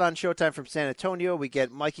before that on Showtime from San Antonio, we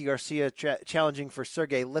get Mikey Garcia challenging for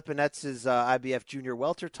Sergey Lipinets's IBF Junior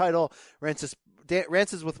Welter title. Rances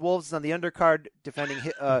with Wolves on the undercard,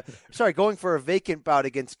 going for a vacant bout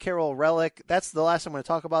against Carol Relic. That's the last I'm going to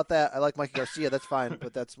talk about that. I like Mikey Garcia. That's fine,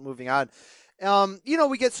 but that's moving on.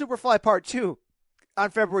 We get Superfly Part 2 on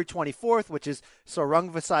February 24th, which is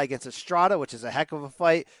Sarung Vasai against Estrada, which is a heck of a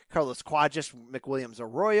fight. Carlos Quadras, McWilliams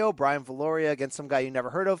Arroyo, Brian Valoria against some guy you never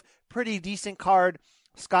heard of. Pretty decent card.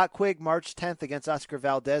 Scott Quigg, March 10th against Oscar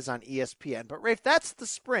Valdez on ESPN. But, Rafe, that's the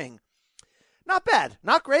spring. Not bad.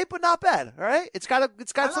 Not great, but not bad. All right? It's got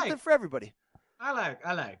something for everybody. I like.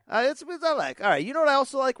 It's I like. All right. You know what I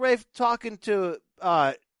also like, Rafe? Talking to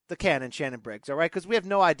the Cannon, Shannon Briggs, all right? Because we have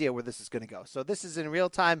no idea where this is going to go. So this is in real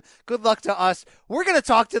time. Good luck to us. We're going to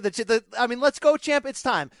talk to let's go, champ. It's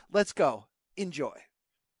time. Let's go. Enjoy.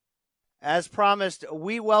 As promised,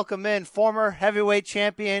 we welcome in former heavyweight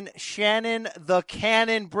champion Shannon the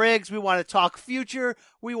Cannon Briggs. We want to talk future.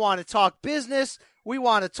 We want to talk business. We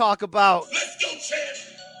want to talk about. Let's go, champ.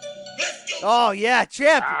 Let's go. Oh, yeah,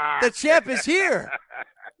 champ. The champ is here.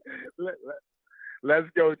 Let's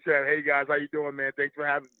go, champ. Hey, guys. How you doing, man? Thanks for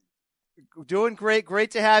having me. Doing great.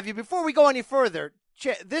 Great to have you. Before we go any further,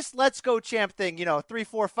 this "Let's Go Champ" thing, 3,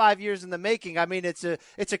 4, 5 years in the making. I mean, it's a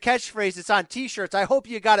catchphrase. It's on T-shirts. I hope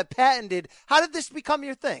you got it patented. How did this become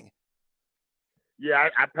your thing? Yeah,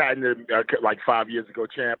 I patented like 5 years ago,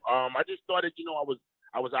 champ. I just started.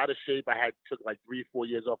 I was out of shape. I took like 3 or 4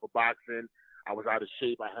 years off of boxing. I was out of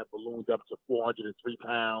shape. I had ballooned up to 403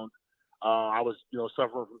 pounds. I was,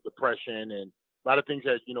 suffering from depression and a lot of things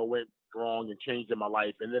that went wrong and changed in my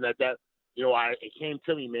life. And then at that. It came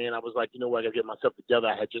to me, man. I was like, I got to get myself together.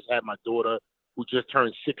 I had just had my daughter, who just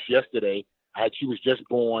turned 6 yesterday. She was just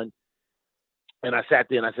born. And I sat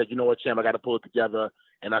there and I said, you know what, champ, I got to pull it together.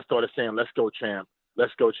 And I started saying, let's go, champ.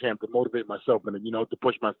 Let's go, champ, to motivate myself and, to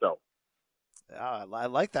push myself. I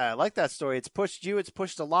like that. I like that story. It's pushed you. It's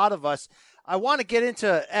pushed a lot of us. I want to get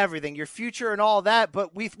into everything, your future and all that,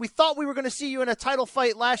 but we thought we were going to see you in a title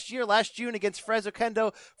fight last June against Fres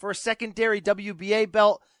Oquendo for a secondary WBA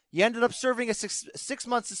belt. You ended up serving a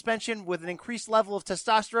six-month suspension with an increased level of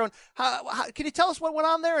testosterone. How can you tell us what went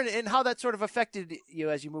on there and how that sort of affected you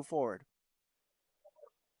as you move forward?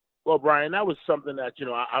 Well, Brian, that was something that,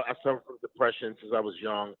 I suffered from depression since I was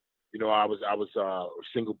young. I was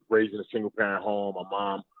raised in a single-parent home. My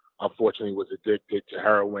mom, unfortunately, was addicted to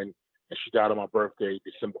heroin, and she died on my birthday,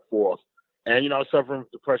 December 4th. And, I was suffering from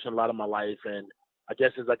depression a lot of my life. And I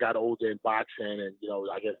guess as I got older in boxing and,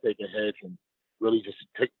 I guess taking hits and really just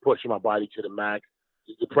pushing my body to the max.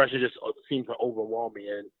 The depression just seemed to overwhelm me.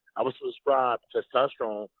 And I was prescribed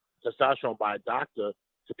testosterone by a doctor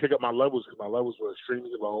to pick up my levels because my levels were extremely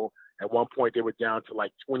low. At one point, they were down to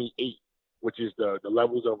like 28, which is the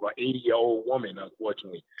levels of an 80-year-old woman,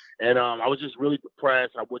 unfortunately. And I was just really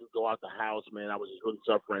depressed. I wouldn't go out the house, man. I was just really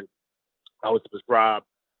suffering. I was prescribed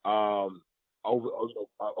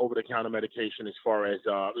over-the-counter medication as far as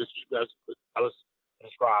I was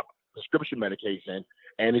prescribed prescription medication,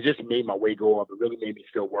 and it just made my weight go up. It really made me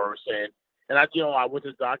feel worse. And I went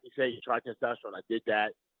to the doctor and said, you tried testosterone. I did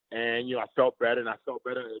that. And, I felt better, and I felt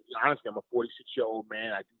better. Honestly, I'm a 46-year-old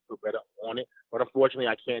man. I do feel better on it. But unfortunately,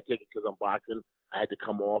 I can't take it because I'm boxing. I had to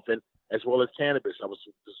come off. And as well as cannabis. I was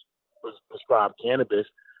prescribed cannabis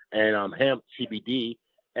and hemp, CBD.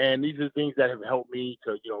 And these are the things that have helped me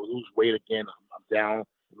to, lose weight again. I'm down.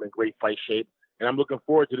 I'm in great fight shape. And I'm looking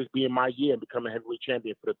forward to this being my year and becoming heavyweight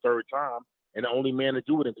champion for the third time and the only man to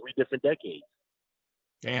do it in 3 different decades.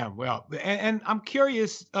 Damn. Well, and I'm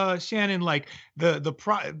curious, Shannon, like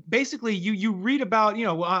basically you read about,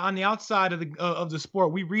 on the outside of the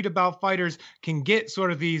sport, we read about fighters can get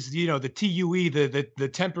sort of these, the TUE, the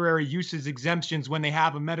temporary uses exemptions when they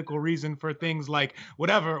have a medical reason for things like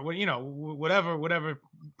whatever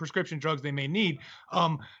prescription drugs they may need.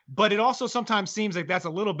 But it also sometimes seems like that's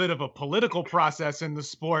a little bit of a political process in the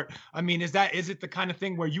sport. I mean, is it the kind of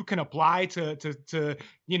thing where you can apply to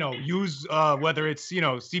use whether it's,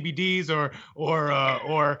 CBDs or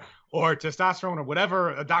testosterone or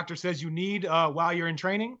whatever a doctor says you need while you're in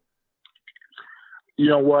training? You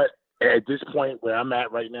know what? At this point where I'm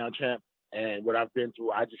at right now, champ, and what I've been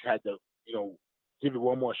through, I just had to, give it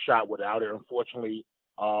one more shot without it. Unfortunately,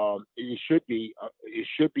 it should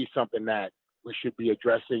be something that we should be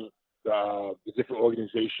addressing the different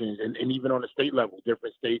organizations and even on the state level.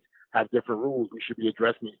 Different states have different rules. We should be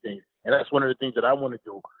addressing these things, and that's one of the things that I want to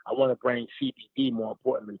do. I want to bring CBD, more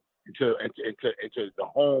importantly, into the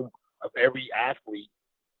home of every athlete,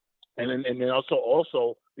 and then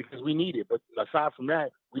also because we need it. But aside from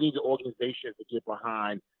that, we need the organizations to get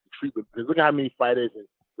behind the treatment. Because look at how many fighters, and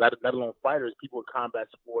let alone fighters, people in combat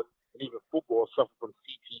sports and even football suffer from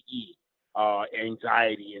CTE,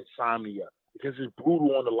 anxiety, insomnia, because it's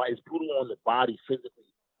brutal on the body physically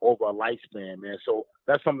over a lifespan, man. So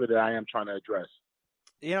that's something that I am trying to address.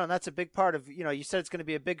 And that's a big part of, you said it's going to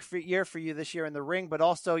be a big year for you this year in the ring, but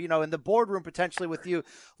also, in the boardroom potentially with you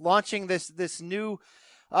launching this new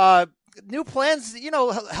plans,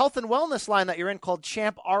 health and wellness line that you're in called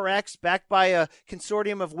Champ RX, backed by a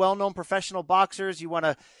consortium of well-known professional boxers. You want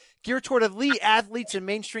to gear toward elite athletes and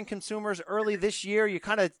mainstream consumers early this year. You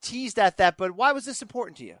kind of teased at that, but why was this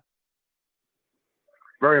important to you?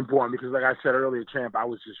 Very important because, like I said earlier, champ, I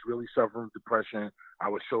was just really suffering from depression. I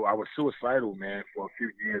was suicidal, man, for a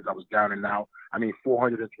few years. I was down and out.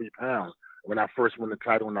 403 pounds. When I first won the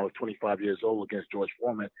title when I was 25 years old against George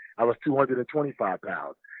Foreman, I was 225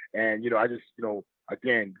 pounds. And, I just,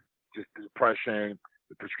 again, just the depression,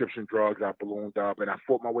 the prescription drugs, I ballooned up, and I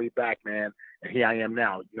fought my way back, man. And here I am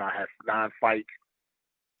now. You know, I have 9 fights,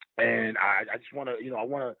 and I just want to, you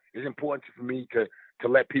know, it's important for me to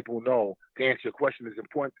let people know, to answer your question, it's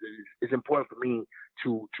important for me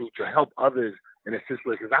to help others in assist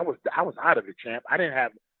with, because I was out of it, champ. I didn't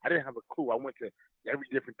have a clue. I went to every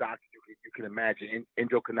different doctor you can imagine,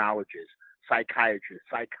 endocrinologist, psychiatrist,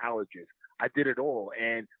 psychologist. I did it all,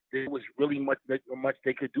 and there was really much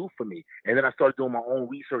they could do for me. And then I started doing my own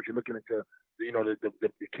research and looking into, you know,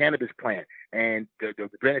 the cannabis plant and the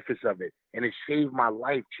benefits of it. And it saved my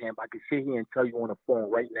life, champ. I can sit here and tell you on the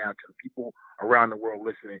phone right now to the people around the world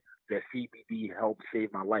listening that CBD helped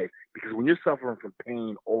save my life. Because when you're suffering from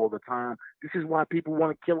pain all the time, this is why people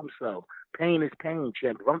want to kill themselves. Pain is pain,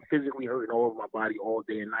 champ. If I'm physically hurting all over my body all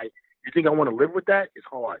day and night, you think I want to live with that? It's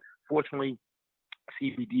hard. Fortunately,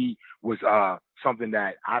 CBD was something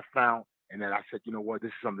that I found, and then I said, you know what, this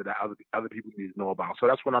is something that other people need to know about. So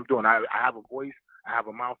that's what I'm doing. I have a voice, I have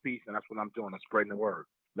a mouthpiece, and that's what I'm doing. I'm spreading the word.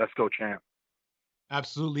 Let's go, champ.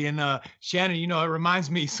 Absolutely. And Shannon, you know, it reminds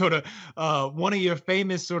me sort of one of your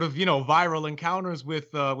famous sort of, you know, viral encounters with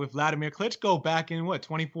Vladimir Klitschko back in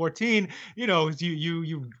 2014. You know,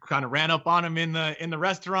 you kind of ran up on him in the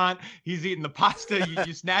restaurant. He's eating the pasta.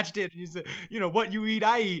 You snatched it. And you said, you know, what you eat,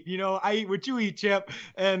 I eat. You know, I eat what you eat, Chip.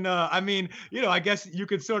 And I mean, you know, I guess you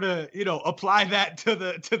could sort of, you know, apply that to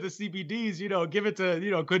the CBDs. You know, give it to,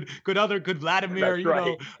 you know, good Vladimir. That's you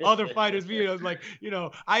right. know, other fighters. You know, like, you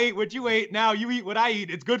know, I ate what you ate. Now you eat what I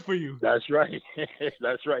eat. It's good for you. That's right.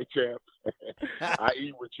 That's right, champ. I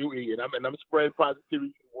eat what you eat, and I'm spreading positivity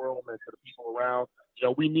to the world, man, to the people around. You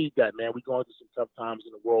know, we need that, man. We're going through some tough times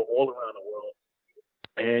in the world, all around the world.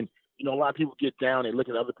 And, you know, a lot of people get down. They look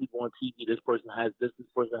at other people on TV. This person has this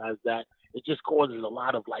person has that. It just causes a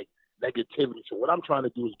lot of, like, negativity. So what I'm trying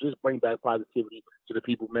to do is just bring back positivity to the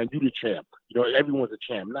people, man. You the champ. You know, everyone's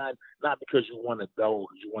a champ. Not because you won a belt,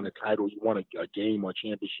 because you won a title, you won a game or a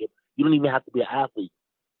championship. You don't even have to be an athlete.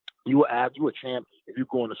 You a champ if you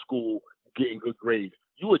going to school, getting good grades.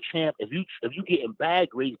 You a champ if you getting bad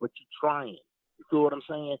grades, but you trying. You feel what I'm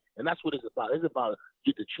saying? And that's what it's about. It's about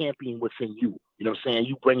get the champion within you. You know what I'm saying?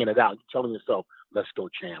 You bringing it out. You telling yourself, "Let's go,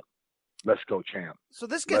 champ. Let's go, champ." So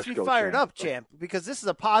this gets me fired up, champ, because this is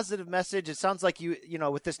a positive message. It sounds like you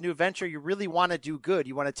know, with this new venture, you really want to do good.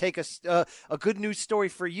 You want to take a good news story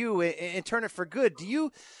for you and turn it for good. Do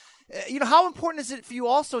you? You know, how important is it for you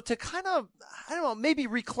also to kind of, I don't know, maybe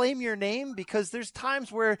reclaim your name? Because there's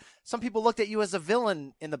times where some people looked at you as a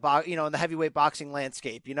villain in the in the heavyweight boxing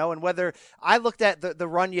landscape, you know, and whether I looked at the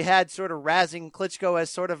run you had sort of razzing Klitschko as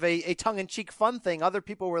sort of a tongue-in-cheek fun thing. Other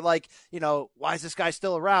people were like, you know, why is this guy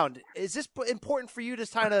still around? Is this important for you to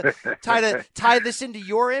kind of tie this into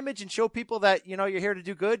your image and show people that, you know, you're here to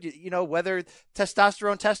do good, you know, whether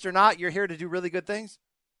testosterone test or not, you're here to do really good things?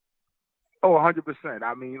 Oh, 100%.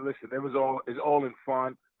 I mean, listen, it's all in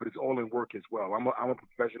fun, but it's all in work as well. I'm a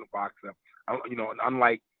professional boxer. You know,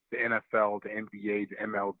 unlike the NFL, the NBA, the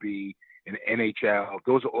MLB, and the NHL,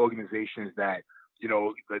 those are organizations that, you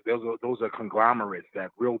know, those are conglomerates, that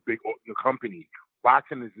real big companies.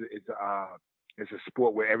 Boxing is a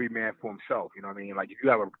sport where every man for himself. You know what I mean? Like, if you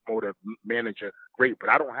have a promoter, manager, great, but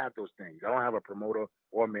I don't have those things. I don't have a promoter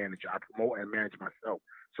or manager. I promote and manage myself.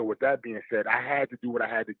 So with that being said, I had to do what I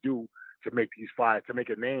had to do to make these fights, to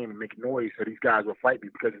make a name and make noise so these guys will fight me,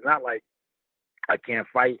 because it's not like I can't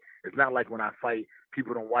fight. It's not like when I fight,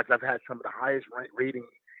 people don't watch. I've had some of the highest ratings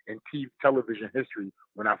in television history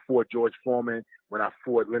when I fought George Foreman, when I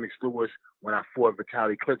fought Lennox Lewis, when I fought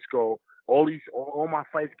Vitaly Klitschko. All my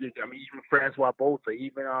fights get, I mean, even Francois Botha,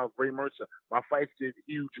 even Ray Mercer, my fights get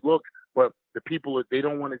huge looks, but the people, they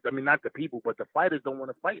don't want to, I mean, not the people, but the fighters don't want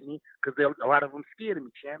to fight me because a lot of them scared of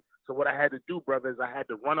me, champ. So what I had to do, brother, is I had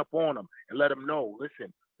to run up on them and let them know,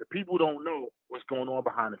 listen, the people don't know what's going on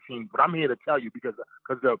behind the scenes, but I'm here to tell you because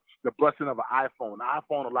the blessing of an iPhone. The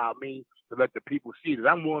iPhone allowed me to let the people see that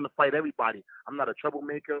I'm willing to fight everybody. I'm not a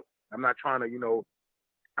troublemaker. I'm not trying to, you know,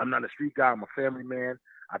 I'm not a street guy. I'm a family man.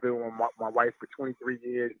 I've been with my wife for 23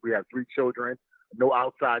 years. We have 3 children, no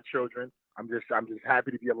outside children. I'm just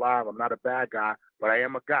happy to be alive. I'm not a bad guy, but I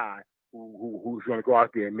am a guy who's going to go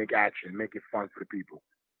out there and make action, make it fun for the people.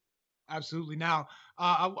 Absolutely. Now,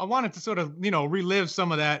 I wanted to sort of, you know, relive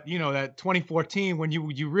some of that, you know, that 2014 when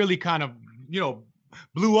you really kind of, you know,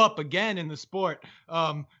 blew up again in the sport,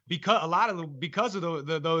 because of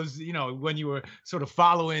those, you know, when you were sort of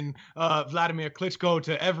following Vladimir Klitschko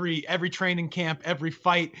to every training camp, every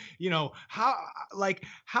fight, you know, how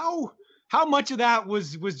how much of that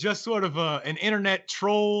was just sort of an internet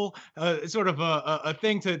troll, sort of a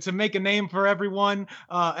thing to make a name for everyone?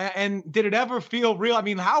 And did it ever feel real? I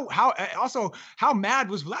mean, how also how mad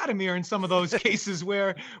was Vladimir in some of those cases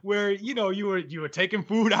where you know you were taking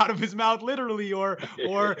food out of his mouth literally, or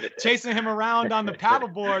chasing him around on the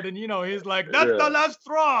paddleboard, and you know he's like, that's the last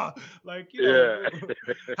straw. Like, you know,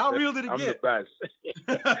 how real did it get? I'm the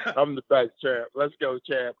best. I'm the best, champ. Let's go,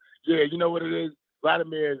 champ. Yeah, you know what it is?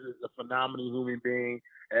 Vladimir is a phenomenal human being,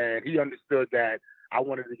 and he understood that I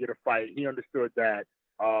wanted to get a fight. He understood that,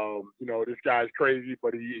 you know, this guy's crazy,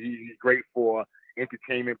 but he's great for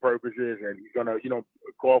entertainment purposes, and he's gonna, you know,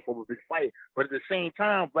 call for a big fight. But at the same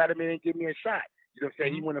time, Vladimir didn't give me a shot. You know what I'm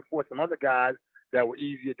saying? He went and fought some other guys that were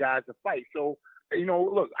easier guys to fight. So, you know,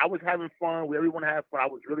 look, I was having fun. Everyone had fun. I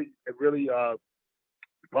was really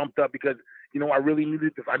bumped up because, you know, I really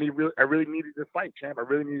needed to fight, champ. I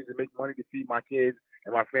really needed to make money to feed my kids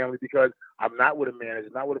and my family because I'm not with a manager,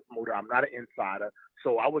 not with a promoter. I'm not an insider.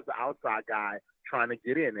 So I was the outside guy trying to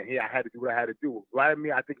get in, and here I had to do what I had to do.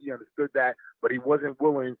 Vladimir, I think he understood that, but he wasn't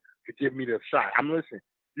willing to give me the shot. Listen,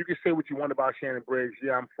 you can say what you want about Shannon Briggs.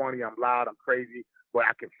 Yeah, I'm funny, I'm loud, I'm crazy, but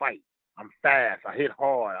I can fight. I'm fast. I hit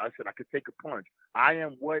hard. I said I could take a punch. I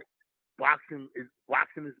am what boxing is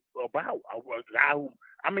about.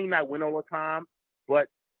 I may not win all the time, but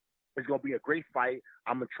it's gonna be a great fight.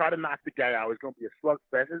 I'm gonna try to knock the guy out. It's gonna be a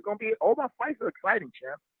slugfest. It's gonna be all my fights are exciting,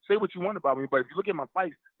 champ. Say what you want about me, but if you look at my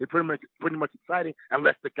fights, they're pretty much exciting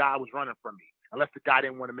unless the guy was running from me, unless the guy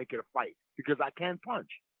didn't want to make it a fight because I can punch.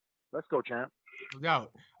 Let's go, champ. No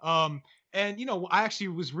doubt. And you know, I actually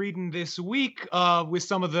was reading this week with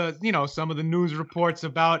some of the news reports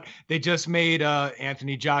about they just made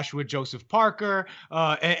Anthony Joshua Joseph Parker,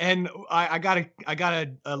 and I got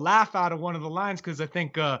a laugh out of one of the lines because I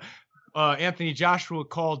think Anthony Joshua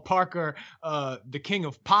called Parker the king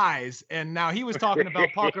of pies, and now he was talking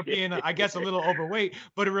about Parker being, I guess, a little overweight,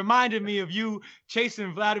 but it reminded me of you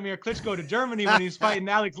chasing Vladimir Klitschko to Germany when he was fighting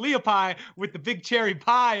Alex Leopai with the big cherry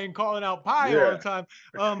pie and calling out pie all the time.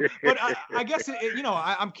 But I guess you know,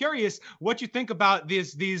 I'm curious what you think about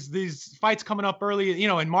these fights coming up early, you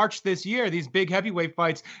know, in March this year. These big heavyweight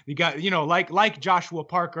fights you got, you know, like Joshua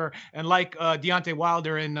Parker and like Deontay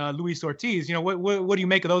Wilder and Luis Ortiz. You know, what do you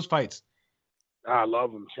make of those fights? I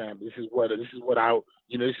love them, champ. This is why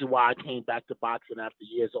I came back to boxing after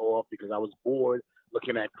years off because I was bored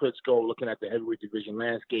looking at Klitschko, looking at the heavyweight division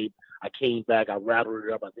landscape. I came back. I rattled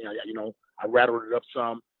it up. I think I rattled it up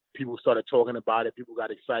some. People started talking about it. People got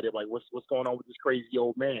excited, like what's going on with this crazy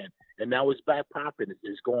old man? And now it's back popping.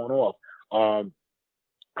 It's going off. I'm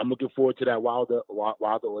looking forward to that Wilder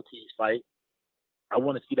Ortiz fight. I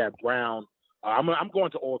want to see that Brown. I'm going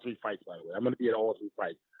to all three fights, by the way. I'm going to be at all three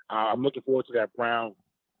fights. I'm looking forward to that Brown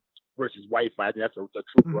versus White fight. I think that's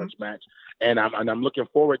a true punch match, and I'm looking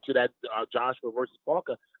forward to that Joshua versus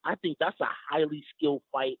Parker. I think that's a highly skilled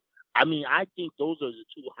fight. I mean, I think those are the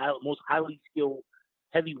two most highly skilled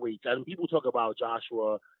heavyweights. I mean, people talk about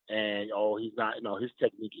Joshua and he's not. No, his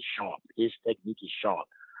technique is sharp. His technique is sharp.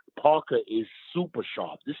 Parker is super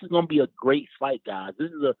sharp. This is going to be a great fight, guys.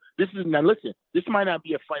 Now listen, this might not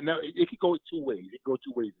be a fight. Now it could go two ways. It could go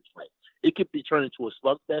two ways. This fight. It could be turned into a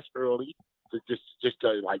slugfest early, to just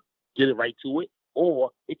to like get it right to it,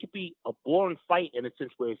 or it could be a boring fight in a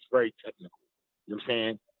sense where it's very technical. You know what I'm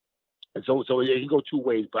saying? And so it can go two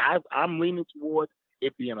ways. But I'm leaning towards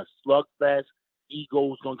it being a slugfest.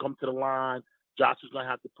 Ego's going to come to the line. Joshua's going to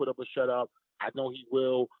have to put up a shut up. I know he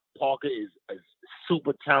will. Parker is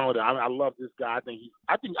super talented. I love this guy.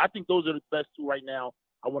 I think those are the best two right now.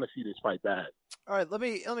 I want to see this fight bad. All right, let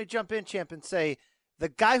me jump in, champ, and say the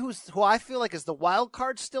guy who I feel like is the wild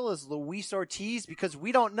card still is Luis Ortiz, because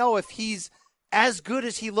we don't know if he's as good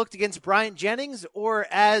as he looked against Bryant Jennings or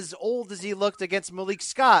as old as he looked against Malik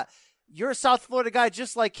Scott. You're a South Florida guy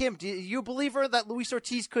just like him. Do you believe that Luis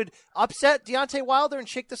Ortiz could upset Deontay Wilder and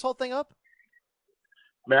shake this whole thing up?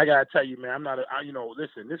 Man, I gotta tell you, man,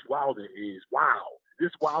 listen, this Wilder is wild.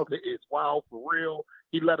 This Wilder is wild for real.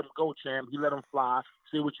 He let him go, champ. He let him fly.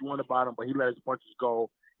 Say what you want about him, but he let his punches go.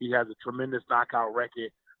 He has a tremendous knockout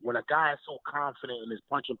record. When a guy is so confident in his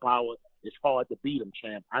punching power, it's hard to beat him,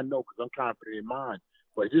 champ. I know because I'm confident in mine.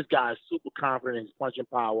 But this guy is super confident in his punching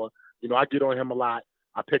power. You know, I get on him a lot.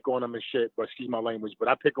 I pick on him and shit, but excuse my language. But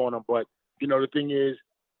I pick on him. But, you know, the thing is,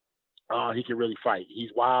 he can really fight. He's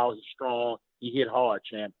wild. He's strong. He hit hard,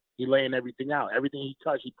 champ. He laying everything out. Everything he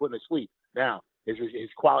touched, he putting to sleep. Now, is his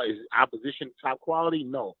quality, is opposition top quality?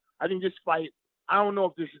 No. I think this fight, I don't know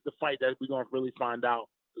if this is the fight that we're going to really find out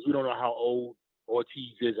because we don't know how old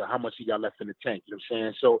Ortiz is or how much he got left in the tank. You know what I'm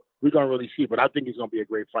saying? So we're going to really see. But I think it's going to be a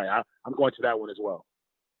great fight. I'm going to that one as well.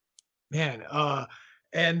 Man,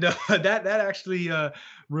 that actually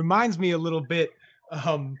reminds me a little bit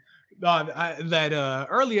um, that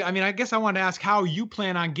earlier. I mean, I guess I wanted to ask how you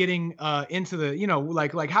plan on getting into the,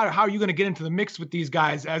 like how are you going to get into the mix with these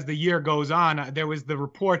guys as the year goes on? There was the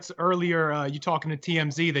reports earlier, you talking to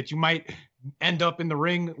TMZ, that you might end up in the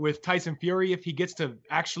ring with Tyson Fury if he gets to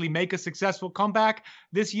actually make a successful comeback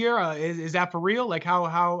this year. Is that for real? Like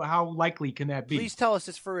how likely can that be? Please tell us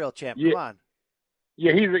it's for real, champ. Yeah. Come on.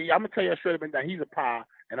 Yeah, I'm gonna tell you straight up and down. He's a pie,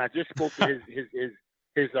 and I just spoke to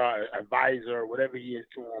his advisor, whatever he is,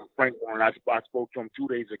 to him, Frank Warren. I spoke to him 2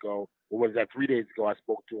 days ago, or was that 3 days ago? I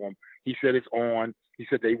spoke to him. He said it's on. He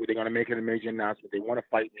said they're gonna make it a major announcement. They want to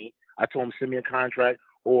fight me. I told him send me a contract,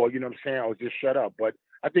 or you know what I'm saying, or just shut up. But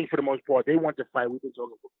I think for the most part, they want to fight. We've been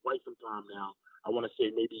talking for quite some time now. I want to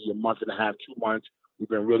say maybe a month and a half, 2 months. We've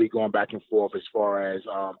been really going back and forth as far as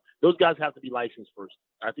those guys have to be licensed first.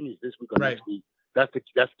 I think it's this week or next week. That's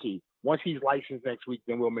key. Once he's licensed next week,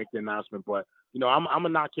 then we'll make the announcement. But I'm gonna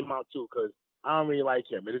knock him out too, because I don't really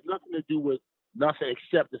like him. It has nothing to do with nothing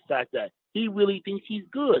except the fact that he really thinks he's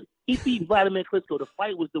good. He beat Vladimir Klitschko. The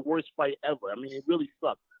fight was the worst fight ever. I mean, it really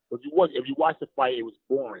sucked. If you watch the fight, it was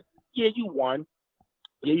boring. Yeah, you won.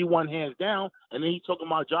 Yeah, you won hands down. And then he's talking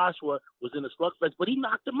about Joshua was in the slugfest, but he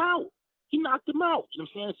knocked him out. You know what I'm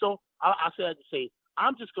saying? So I said to say,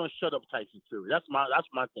 I'm just gonna shut up Tyson Fury. That's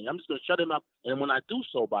my thing. I'm just gonna shut him up. And when I do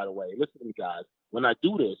so, by the way, listen to me, guys. When I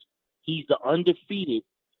do this, he's the undefeated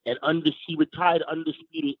and he retired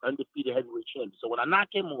undefeated heavyweight champion. So when I knock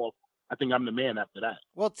him off, I think I'm the man after that.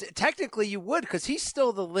 Well, technically you would, because he's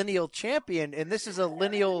still the lineal champion, and this is a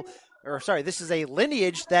lineage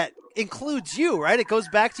that includes you, right? It goes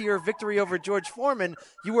back to your victory over George Foreman.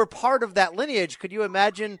 You were part of that lineage. Could you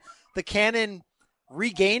imagine the Cannon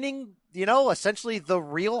regaining, essentially the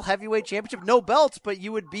real heavyweight championship? No belts, but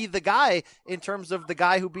you would be the guy in terms of the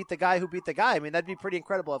guy who beat the guy who beat the guy. I mean, that'd be pretty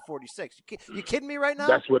incredible at 46. You kidding me right now?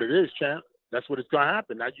 That's what it is, champ. That's what it's going to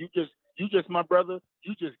happen. Now, you just, my brother,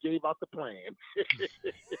 you just gave out the plan.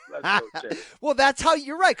 Well, that's how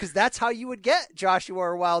you're right, because that's how you would get Joshua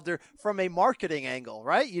or Wilder from a marketing angle,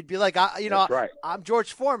 right? You'd be like, right. I'm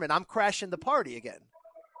George Foreman. I'm crashing the party again.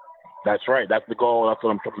 That's right. That's the goal. That's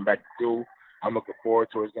what I'm coming back to do. I'm looking forward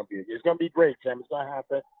to it. It's gonna be great, Sam. It's gonna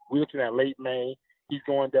happen. We're looking at late May. He's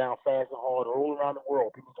going down fast and hard all around the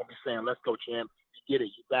world. People are gonna be saying, "Let's go, champ. You get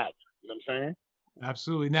it. You back." You know what I'm saying?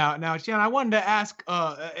 Absolutely. Now, Shannon, I wanted to ask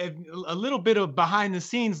a little bit of behind the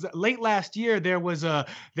scenes. Late last year, there was a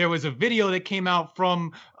video that came out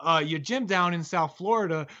from your gym down in South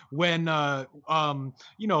Florida when Jarrell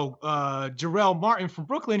Martin from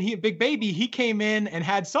Brooklyn, Big Baby, he came in and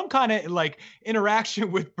had some kind of like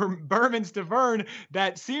interaction with Bermane Stiverne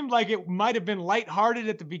that seemed like it might have been lighthearted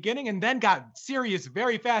at the beginning and then got serious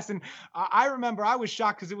very fast. And I remember I was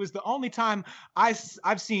shocked because it was the only time I've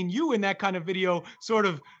seen you in that kind of video sort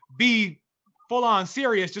of be full on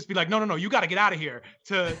serious, just be like, no, you got to get out of here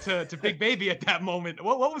to Big Baby at that moment.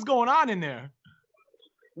 What was going on in there?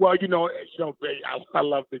 Well, I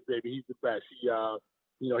love Big Baby. He's the best.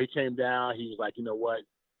 He came down. He was like, you know what?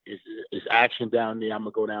 It's action down there. I'm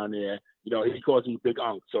gonna go down there. He calls me Big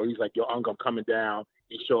Unk. So he's like, yo, Unk, I'm coming down.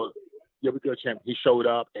 He showed. Yeah, we good, champ. He showed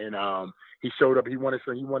up and he wanted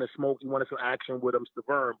smoke. He wanted some action with him,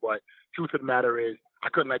 Stiverne. But truth of the matter is, I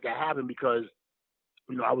couldn't let that happen because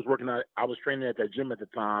I was training at that gym at the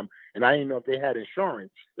time, and I didn't know if they had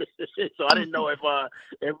insurance. So I didn't know if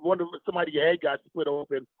somebody's head got split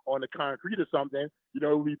open on the concrete or something, it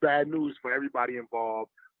would be bad news for everybody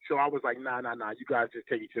involved. So I was like, nah, you guys just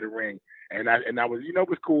take it to the ring. And I was, it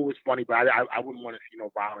was cool, it was funny, but I wouldn't want to see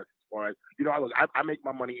no violence as far as, I make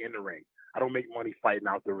my money in the ring. I don't make money fighting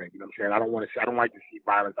out the ring. You know what I'm saying? I don't like to see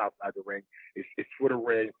violence outside the ring. It's for the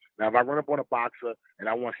ring. Now, if I run up on a boxer and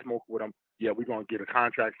I want to smoke with him, yeah, we're going to get a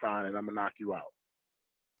contract signed and I'm going to knock you out.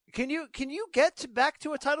 Can you get back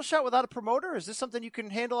to a title shot without a promoter? Is this something you can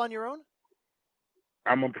handle on your own?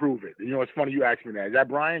 I'm going to prove it. It's funny you asked me that. Is that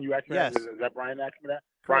Brian? You asked me yes. that? Is that Brian asking me that?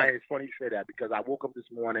 Correct. Brian, it's funny you say that because I woke up this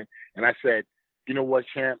morning and I said, you know what,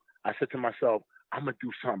 champ? I said to myself, I'm going to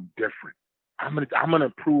do something different. I'm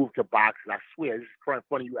gonna prove to boxing. I swear, this is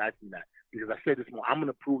funny you asked me that because I said this morning. I'm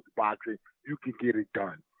gonna prove to boxing you can get it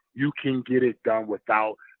done. You can get it done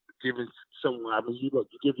without giving someone. I mean, you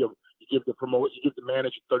give the promoter, you give the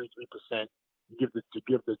manager 33%, you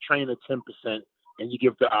give the trainer 10%, and you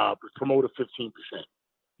give the promoter 15%.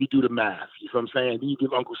 You do the math. You know what I'm saying? Then you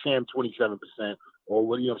give Uncle Sam 27%, or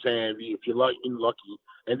what? You know what I'm saying? If you're lucky,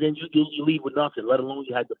 and then you leave with nothing. Let alone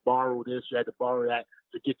you had to borrow this, you had to borrow that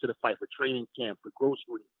to get to the fight, for training camp, for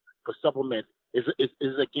groceries, for supplements. It's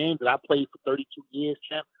a game that I played for 32 years,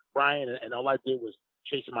 champ, Brian, and all I did was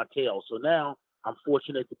chasing my tail. So now I'm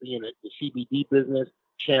fortunate to be in the CBD business,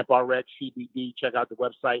 Champ RX CBD. Check out the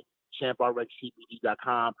website,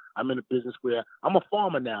 champrxcbd.com. I'm in a business where I'm a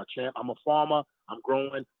farmer now, Champ. I'm a farmer. I'm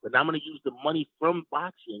growing, but I'm going to use the money from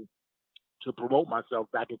boxing to promote myself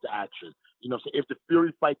back into action. So if the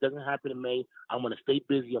Fury fight doesn't happen in May, I'm going to stay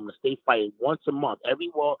busy. I'm going to stay fighting once a month. Every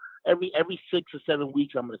 6 or 7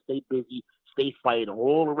 weeks, I'm going to stay busy, stay fighting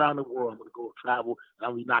all around the world. I'm going to go travel, and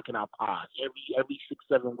I'm going to be knocking out pods. Every 6,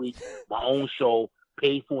 7 weeks, my own show,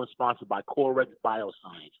 paid for and sponsored by CoreX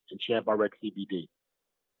Bioscience and Champ RX CBD.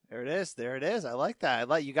 There it is. I like that.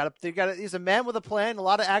 He's a man with a plan, a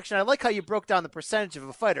lot of action. I like how you broke down the percentage of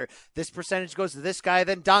a fighter. This percentage goes to this guy.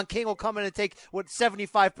 Then Don King will come in and take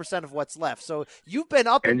 75% of what's left. So you've been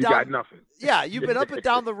up and down. You got nothing. Yeah, you've been up and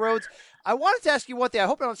down the roads. I wanted to ask you one thing. I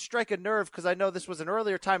hope I don't strike a nerve because I know this was an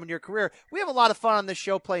earlier time in your career. We have a lot of fun on this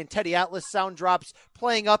show playing Teddy Atlas sound drops,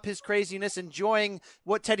 playing up his craziness, enjoying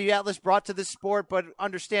what Teddy Atlas brought to this sport, but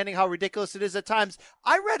understanding how ridiculous it is at times.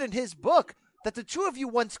 I read in his book that the two of you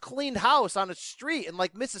once cleaned house on a street in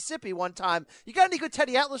Mississippi one time. You got any good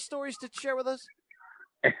Teddy Atlas stories to share with us?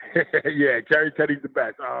 Yeah, Teddy's the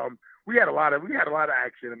best. We had a lot of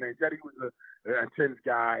action. I mean, Teddy was an intense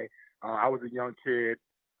guy. I was a young kid.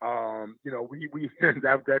 We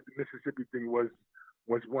that Mississippi thing was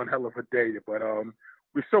one hell of a day. But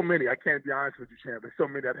with so many, I can't be honest with you, Champ. There's so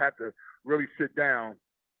many I'd have to really sit down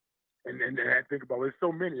and think about. There's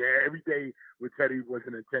so many. Every day with Teddy was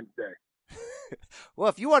an intense day. Well,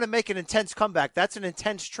 if you want to make an intense comeback, that's an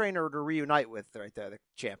intense trainer to reunite with right there, the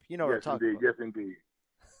Champ. You know what I'm talking about. Yes, indeed.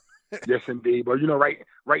 Yes, indeed. But,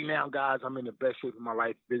 right now, guys, I'm in the best shape of my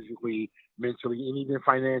life physically, mentally, and even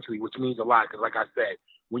financially, which means a lot. Because like I said,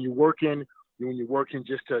 when you're working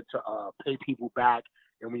just to pay people back,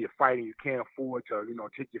 and when you're fighting, you can't afford to,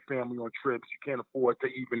 take your family on trips. You can't afford to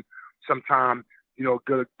even sometimes,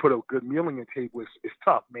 put a good meal on your table. It's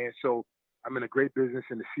tough, man. So I'm in a great business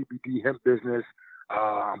in the CBD hemp business.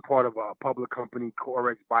 I'm part of a public company,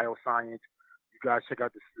 CoreX Bioscience. You guys check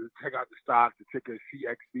out the stock. The ticker is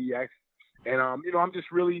CXBX. And I'm in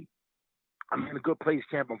a good place,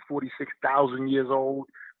 Champ. I'm 46,000 years old,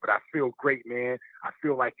 but I feel great, man. I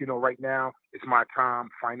feel like right now it's my time,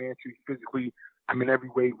 financially, physically. I'm in every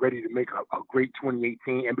way ready to make a great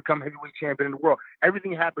 2018 and become heavyweight champion in the world.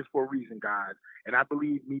 Everything happens for a reason, guys. And I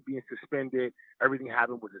believe me being suspended, everything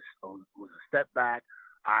happened was a step back.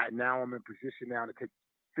 Now I'm in position now to take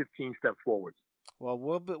 15 steps forward. Well,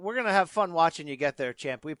 we're going to have fun watching you get there,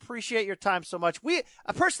 Champ. We appreciate your time so much.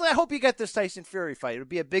 Personally, I hope you get this Tyson Fury fight. It would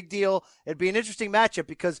be a big deal. It'd be an interesting matchup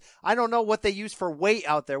because I don't know what they use for weight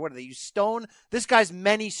out there. What do they use? Stone? This guy's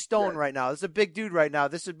many stone right now. This is a big dude right now.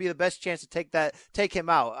 This would be the best chance to take him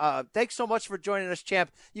out. Thanks so much for joining us,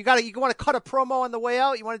 Champ. You want to cut a promo on the way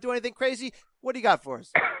out? You want to do anything crazy? What do you got for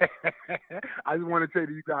us? I just want to say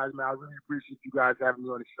to you guys, man, I really appreciate you guys having me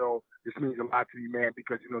on the show. This means a lot to me, man,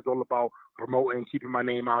 because, it's all about promoting, keeping my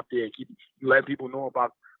name out there, letting people know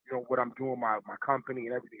about, what I'm doing, my company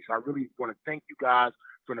and everything. So I really want to thank you guys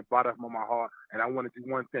from the bottom of my heart. And I want to do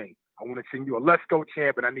one thing. I want to send you a Let's Go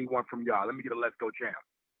Champ, and I need one from y'all. Let me get a Let's Go Champ.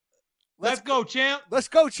 Let's go, Champ. Let's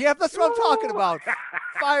go, Champ. That's what I'm talking about.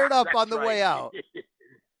 Fired up on the way out.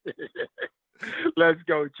 Let's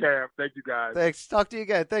go, Champ. Thank you, guys. Thanks. Talk to you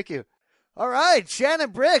again. Thank you. All right,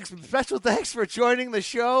 Shannon Briggs, special thanks for joining the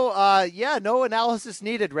show. No analysis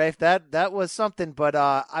needed, Rafe. That was something, but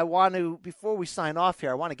I want to, before we sign off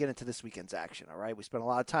here, I want to get into this weekend's action, all right? We spent a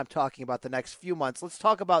lot of time talking about the next few months. Let's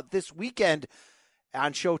talk about this weekend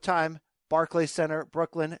on Showtime, Barclays Center,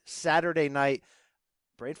 Brooklyn, Saturday night.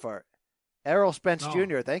 Brain fart. Errol Spence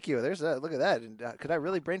Jr., thank you. Look at that. And, could I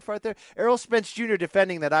really brain fart there? Errol Spence Jr.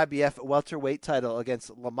 defending that IBF welterweight title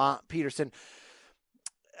against Lamont Peterson.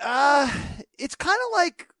 It's kind of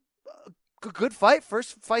like a good fight,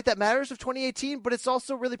 first fight that matters of 2018, but it's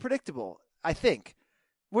also really predictable, I think.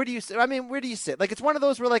 Where do you sit? Like, it's one of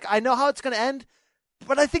those where, I know how it's going to end,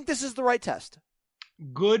 but I think this is the right test.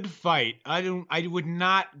 Good fight. I would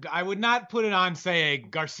not put it on, say, a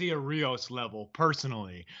Garcia Rios level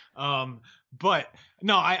personally. But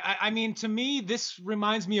no, I mean, to me, this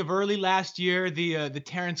reminds me of early last year, the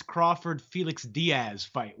Terrence Crawford Felix Diaz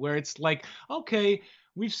fight, where it's like, okay,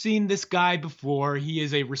 we've seen this guy before. He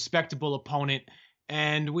is a respectable opponent,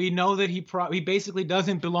 and we know that he basically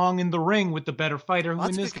doesn't belong in the ring with the better fighter, who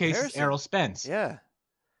in this case is Errol Spence. Yeah.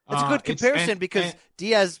 It's a good comparison because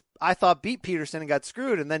Diaz, I thought, beat Peterson and got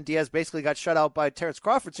screwed, and then Diaz basically got shut out by Terrence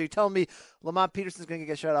Crawford. So you're telling me Lamont Peterson's going to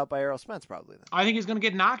get shut out by Errol Spence probably then? I think he's going to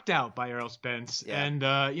get knocked out by Errol Spence. Yeah. And,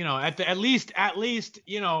 at least,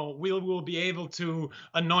 we will be able to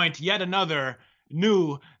anoint yet another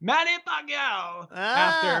new Manny Pacquiao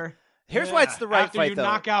after. Here's why it's the right after fight, you though.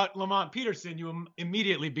 knock out Lamont Peterson, you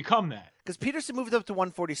immediately become that. Because Peterson moved up to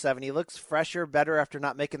 147. He looks fresher, better after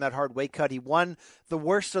not making that hard weight cut. He won the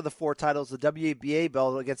worst of the 4 titles, the WBA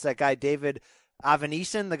belt against that guy David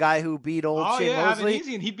Avanesian, the guy who beat old Shane Mosley.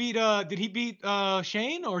 Avanesian. He beat. Did he beat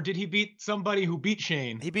Shane, or did he beat somebody who beat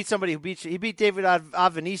Shane? He beat somebody who beat. He beat David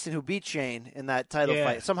Avanesian, who beat Shane in that title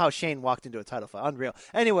fight. Somehow Shane walked into a title fight. Unreal.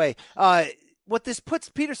 Anyway, what this puts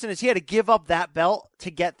Peterson is he had to give up that belt to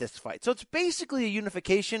get this fight. So it's basically a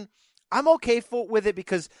unification. I'm okay with it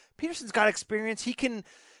because Peterson's got experience.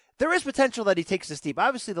 There is potential that he takes this deep.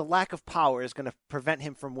 Obviously, the lack of power is going to prevent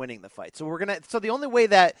him from winning the fight. So the only way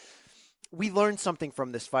that we learn something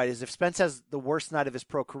from this fight is if Spence has the worst night of his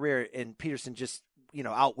pro career and Peterson just,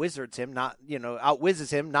 outwizards him,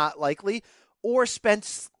 outwhizzes him, not likely, or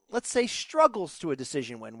Spence, let's say, struggles to a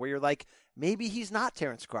decision win where you're like, maybe he's not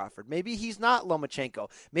Terrence Crawford. Maybe he's not Lomachenko.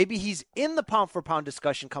 Maybe he's in the pound-for-pound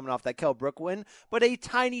discussion coming off that Kell Brook win, but a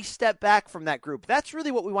tiny step back from that group. That's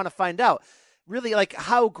really what we want to find out. Really, like,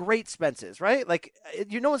 how great Spence is, right? Like,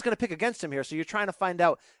 no one's going to pick against him here, so you're trying to find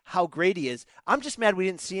out how great he is. I'm just mad we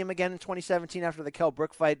didn't see him again in 2017 after the Kell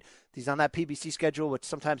Brook fight. He's on that PBC schedule, which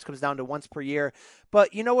sometimes comes down to once per year.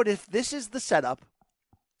 But you know what? If this is the setup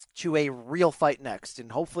to a real fight next,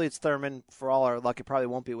 and hopefully it's Thurman. For all our luck, it probably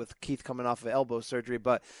won't be with Keith coming off of elbow surgery,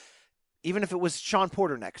 but even if it was Sean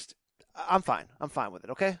Porter next, I'm fine. I'm fine with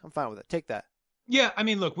it, okay? I'm fine with it. Take that. Yeah, I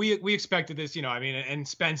mean, look, we expected this, and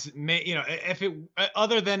Spence may, if it,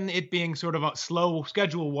 other than it being sort of a slow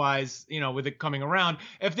schedule-wise, with it coming around,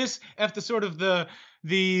 if the sort of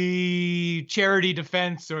the charity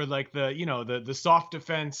defense or like the soft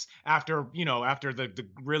defense after the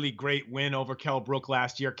really great win over Kell Brook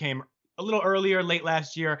last year came a little earlier, late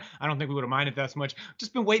last year, I don't think we would have minded that much.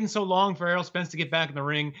 Just been waiting so long for Errol Spence to get back in the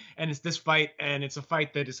ring, and it's this fight, and it's a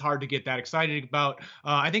fight that is hard to get that excited about.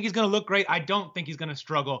 I think he's going to look great. I don't think he's going to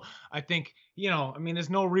struggle. I think, there's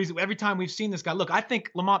no reason. Every time we've seen this guy, look, I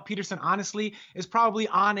think Lamont Peterson, honestly, is probably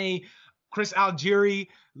on a Chris Algieri,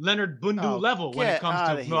 Leonard Bundu level when it comes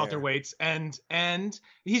to welterweights, and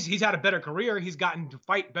he's had a better career. He's gotten to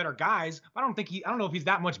fight better guys. I don't know if he's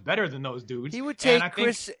that much better than those dudes. He would take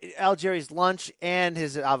Chris Algieri's lunch and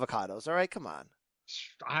his avocados. All right, come on.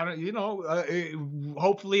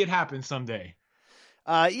 Hopefully it happens someday.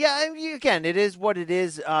 Again, it is what it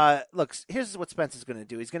is. Look, here's what Spence is going to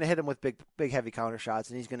do. He's going to hit him with big, heavy counter shots,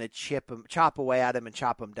 and he's going to chop away at him and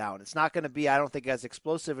chop him down. It's not going to be, I don't think, as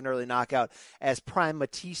explosive an early knockout as Prime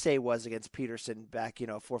Matisse was against Peterson back,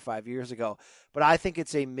 4 or 5 years ago. But I think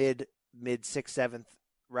it's a mid 6th, 7th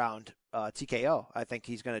round TKO. I think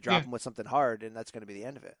he's going to drop him with something hard, and that's going to be the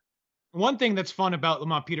end of it. One thing that's fun about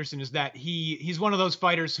Lamont Peterson is that he's one of those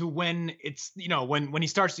fighters who, when it's, when he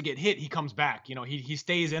starts to get hit, he comes back. He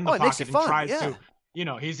stays in the pocket and tries to,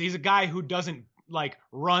 he's a guy who doesn't like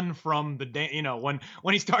run from the,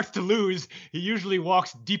 when he starts to lose, he usually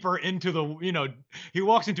walks deeper into he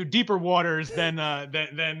walks into deeper waters than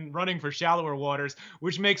running for shallower waters,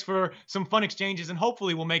 which makes for some fun exchanges and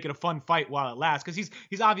hopefully will make it a fun fight while it lasts. Cause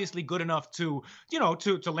he's obviously good enough to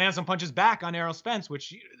land some punches back on Errol Spence,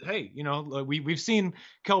 which, hey, we've seen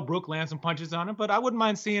Kell Brook land some punches on him, but I wouldn't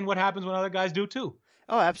mind seeing what happens when other guys do too.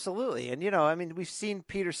 Oh, absolutely. And, we've seen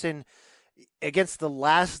Peterson against the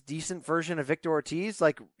last decent version of Victor Ortiz,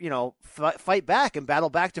 fight back and battle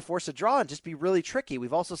back to force a draw and just be really tricky.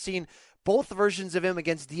 We've also seen both versions of him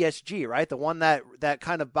against DSG, right? The one that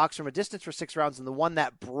kind of boxed from a distance for 6 rounds and the one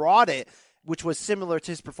that brought it, which was similar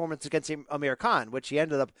to his performance against Amir Khan, which he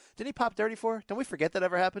ended up, didn't he pop 30 for? Don't we forget that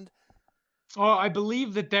ever happened? Oh, I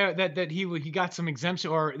believe that he got some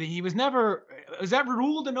exemption, or he was never. Was that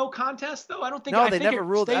ruled a no contest though? I don't think. No, I they think never it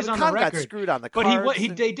ruled. Stays on the got record. Screwed on the cards.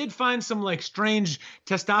 But they did find some like strange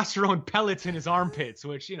testosterone pellets in his armpits,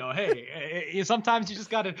 which hey, sometimes you just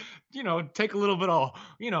got to take a little bit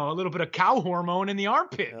of cow hormone in the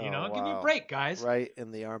armpit. Give me a break, guys. Right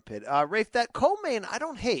in the armpit. Rafe, that co-main I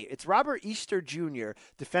don't hate. It's Robert Easter Jr.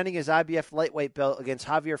 defending his IBF lightweight belt against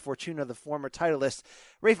Javier Fortuna, the former titleist.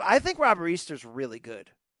 Rafe, I think Robert Easter's really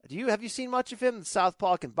good. Have you seen much of him? The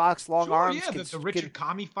southpaw can box, long arms. Yeah, the Richard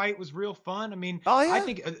Kami fight was real fun. I mean, I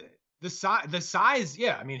think the size,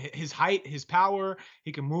 yeah. I mean, his height, his power,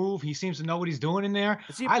 he can move. He seems to know what he's doing in there.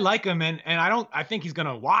 I like him, and I think he's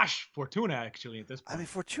gonna wash Fortuna actually at this point. I mean,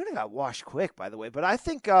 Fortuna got washed quick, by the way. But I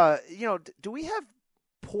think, do we have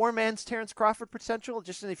poor man's Terrence Crawford potential?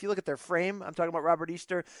 Just if you look at their frame, I'm talking about Robert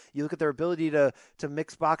Easter. You look at their ability to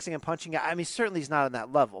mix boxing and punching. I mean, certainly he's not on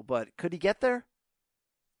that level, but could he get there?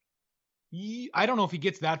 I don't know if he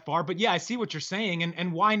gets that far, but yeah, I see what you're saying,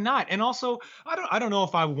 and why not? And also, I don't know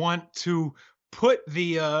if I want to put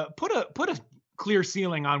a clear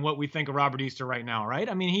ceiling on what we think of Robert Easter right now, right?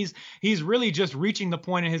 I mean, he's really just reaching the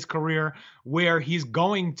point in his career where he's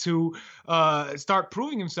going to start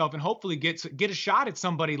proving himself and hopefully get a shot at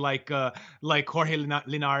somebody like Jorge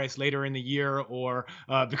Linares later in the year, or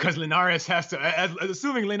because Linares has to,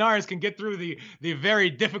 assuming Linares can get through the very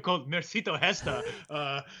difficult Mercito Gesta.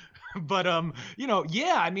 But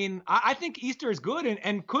I mean, I think Easter is good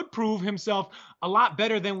and could prove himself a lot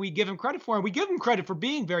better than we give him credit for. And we give him credit for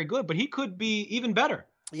being very good, but he could be even better.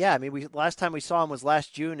 Yeah, I mean, last time we saw him was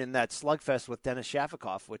last June in that slugfest with Denis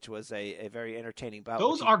Shafikov, which was a very entertaining bout.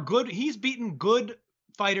 Those are good. He's beaten good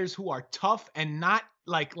fighters who are tough and not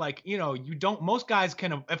most guys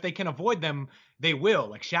can, if they can avoid them, they will,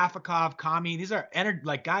 like Shafikov, Kami. These are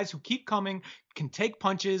guys who keep coming, can take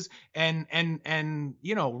punches, and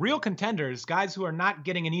real contenders, guys who are not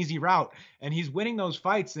getting an easy route, and he's winning those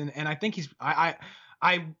fights. And I think I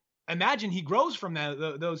imagine he grows from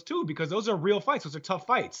those too, because those are real fights. Those are tough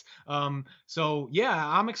fights. So yeah,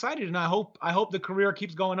 I'm excited, and I hope the career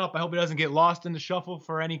keeps going up. I hope it doesn't get lost in the shuffle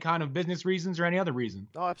for any kind of business reasons or any other reason.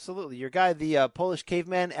 Oh, absolutely. Your guy, the Polish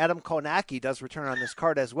caveman Adam Konaki, does return on this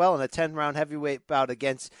card as well in a 10-round heavyweight bout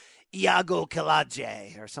against Iago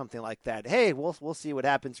Kiladze or something like that. Hey, we'll see what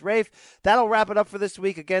happens. Rafe, that'll wrap it up for this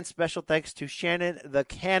week. Again, special thanks to Shannon the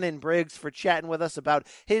Cannon Briggs for chatting with us about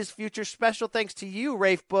his future. Special thanks to you,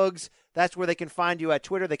 Rafe Boogs. That's where they can find you at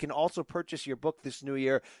Twitter. They can also purchase your book this new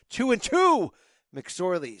year, 2 and 2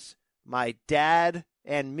 McSorley's My Dad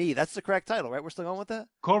and Me. That's the correct title, right? We're still going with that?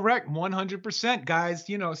 Correct. 100%, guys.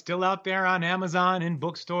 Still out there on Amazon and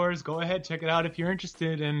bookstores. Go ahead, check it out if you're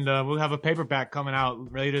interested. And we'll have a paperback coming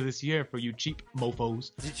out later this year for you cheap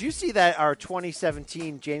mofos. Did you see that our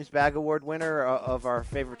 2017 James Bag Award winner of our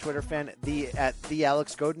favorite Twitter fan, the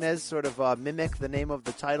Alex Godinez, sort of mimic the name of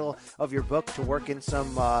the title of your book to work in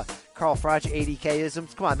some Carl Froch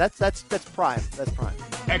 80K-isms? Come on, that's prime. That's prime.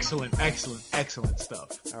 Excellent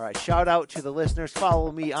stuff. All right, shout out to the listeners.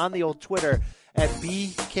 Follow me on the old Twitter at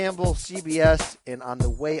BCampbellCBS. And on the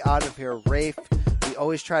way out of here, Rafe, we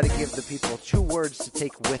always try to give the people 2 words to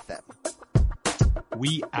take with them.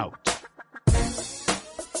 We out.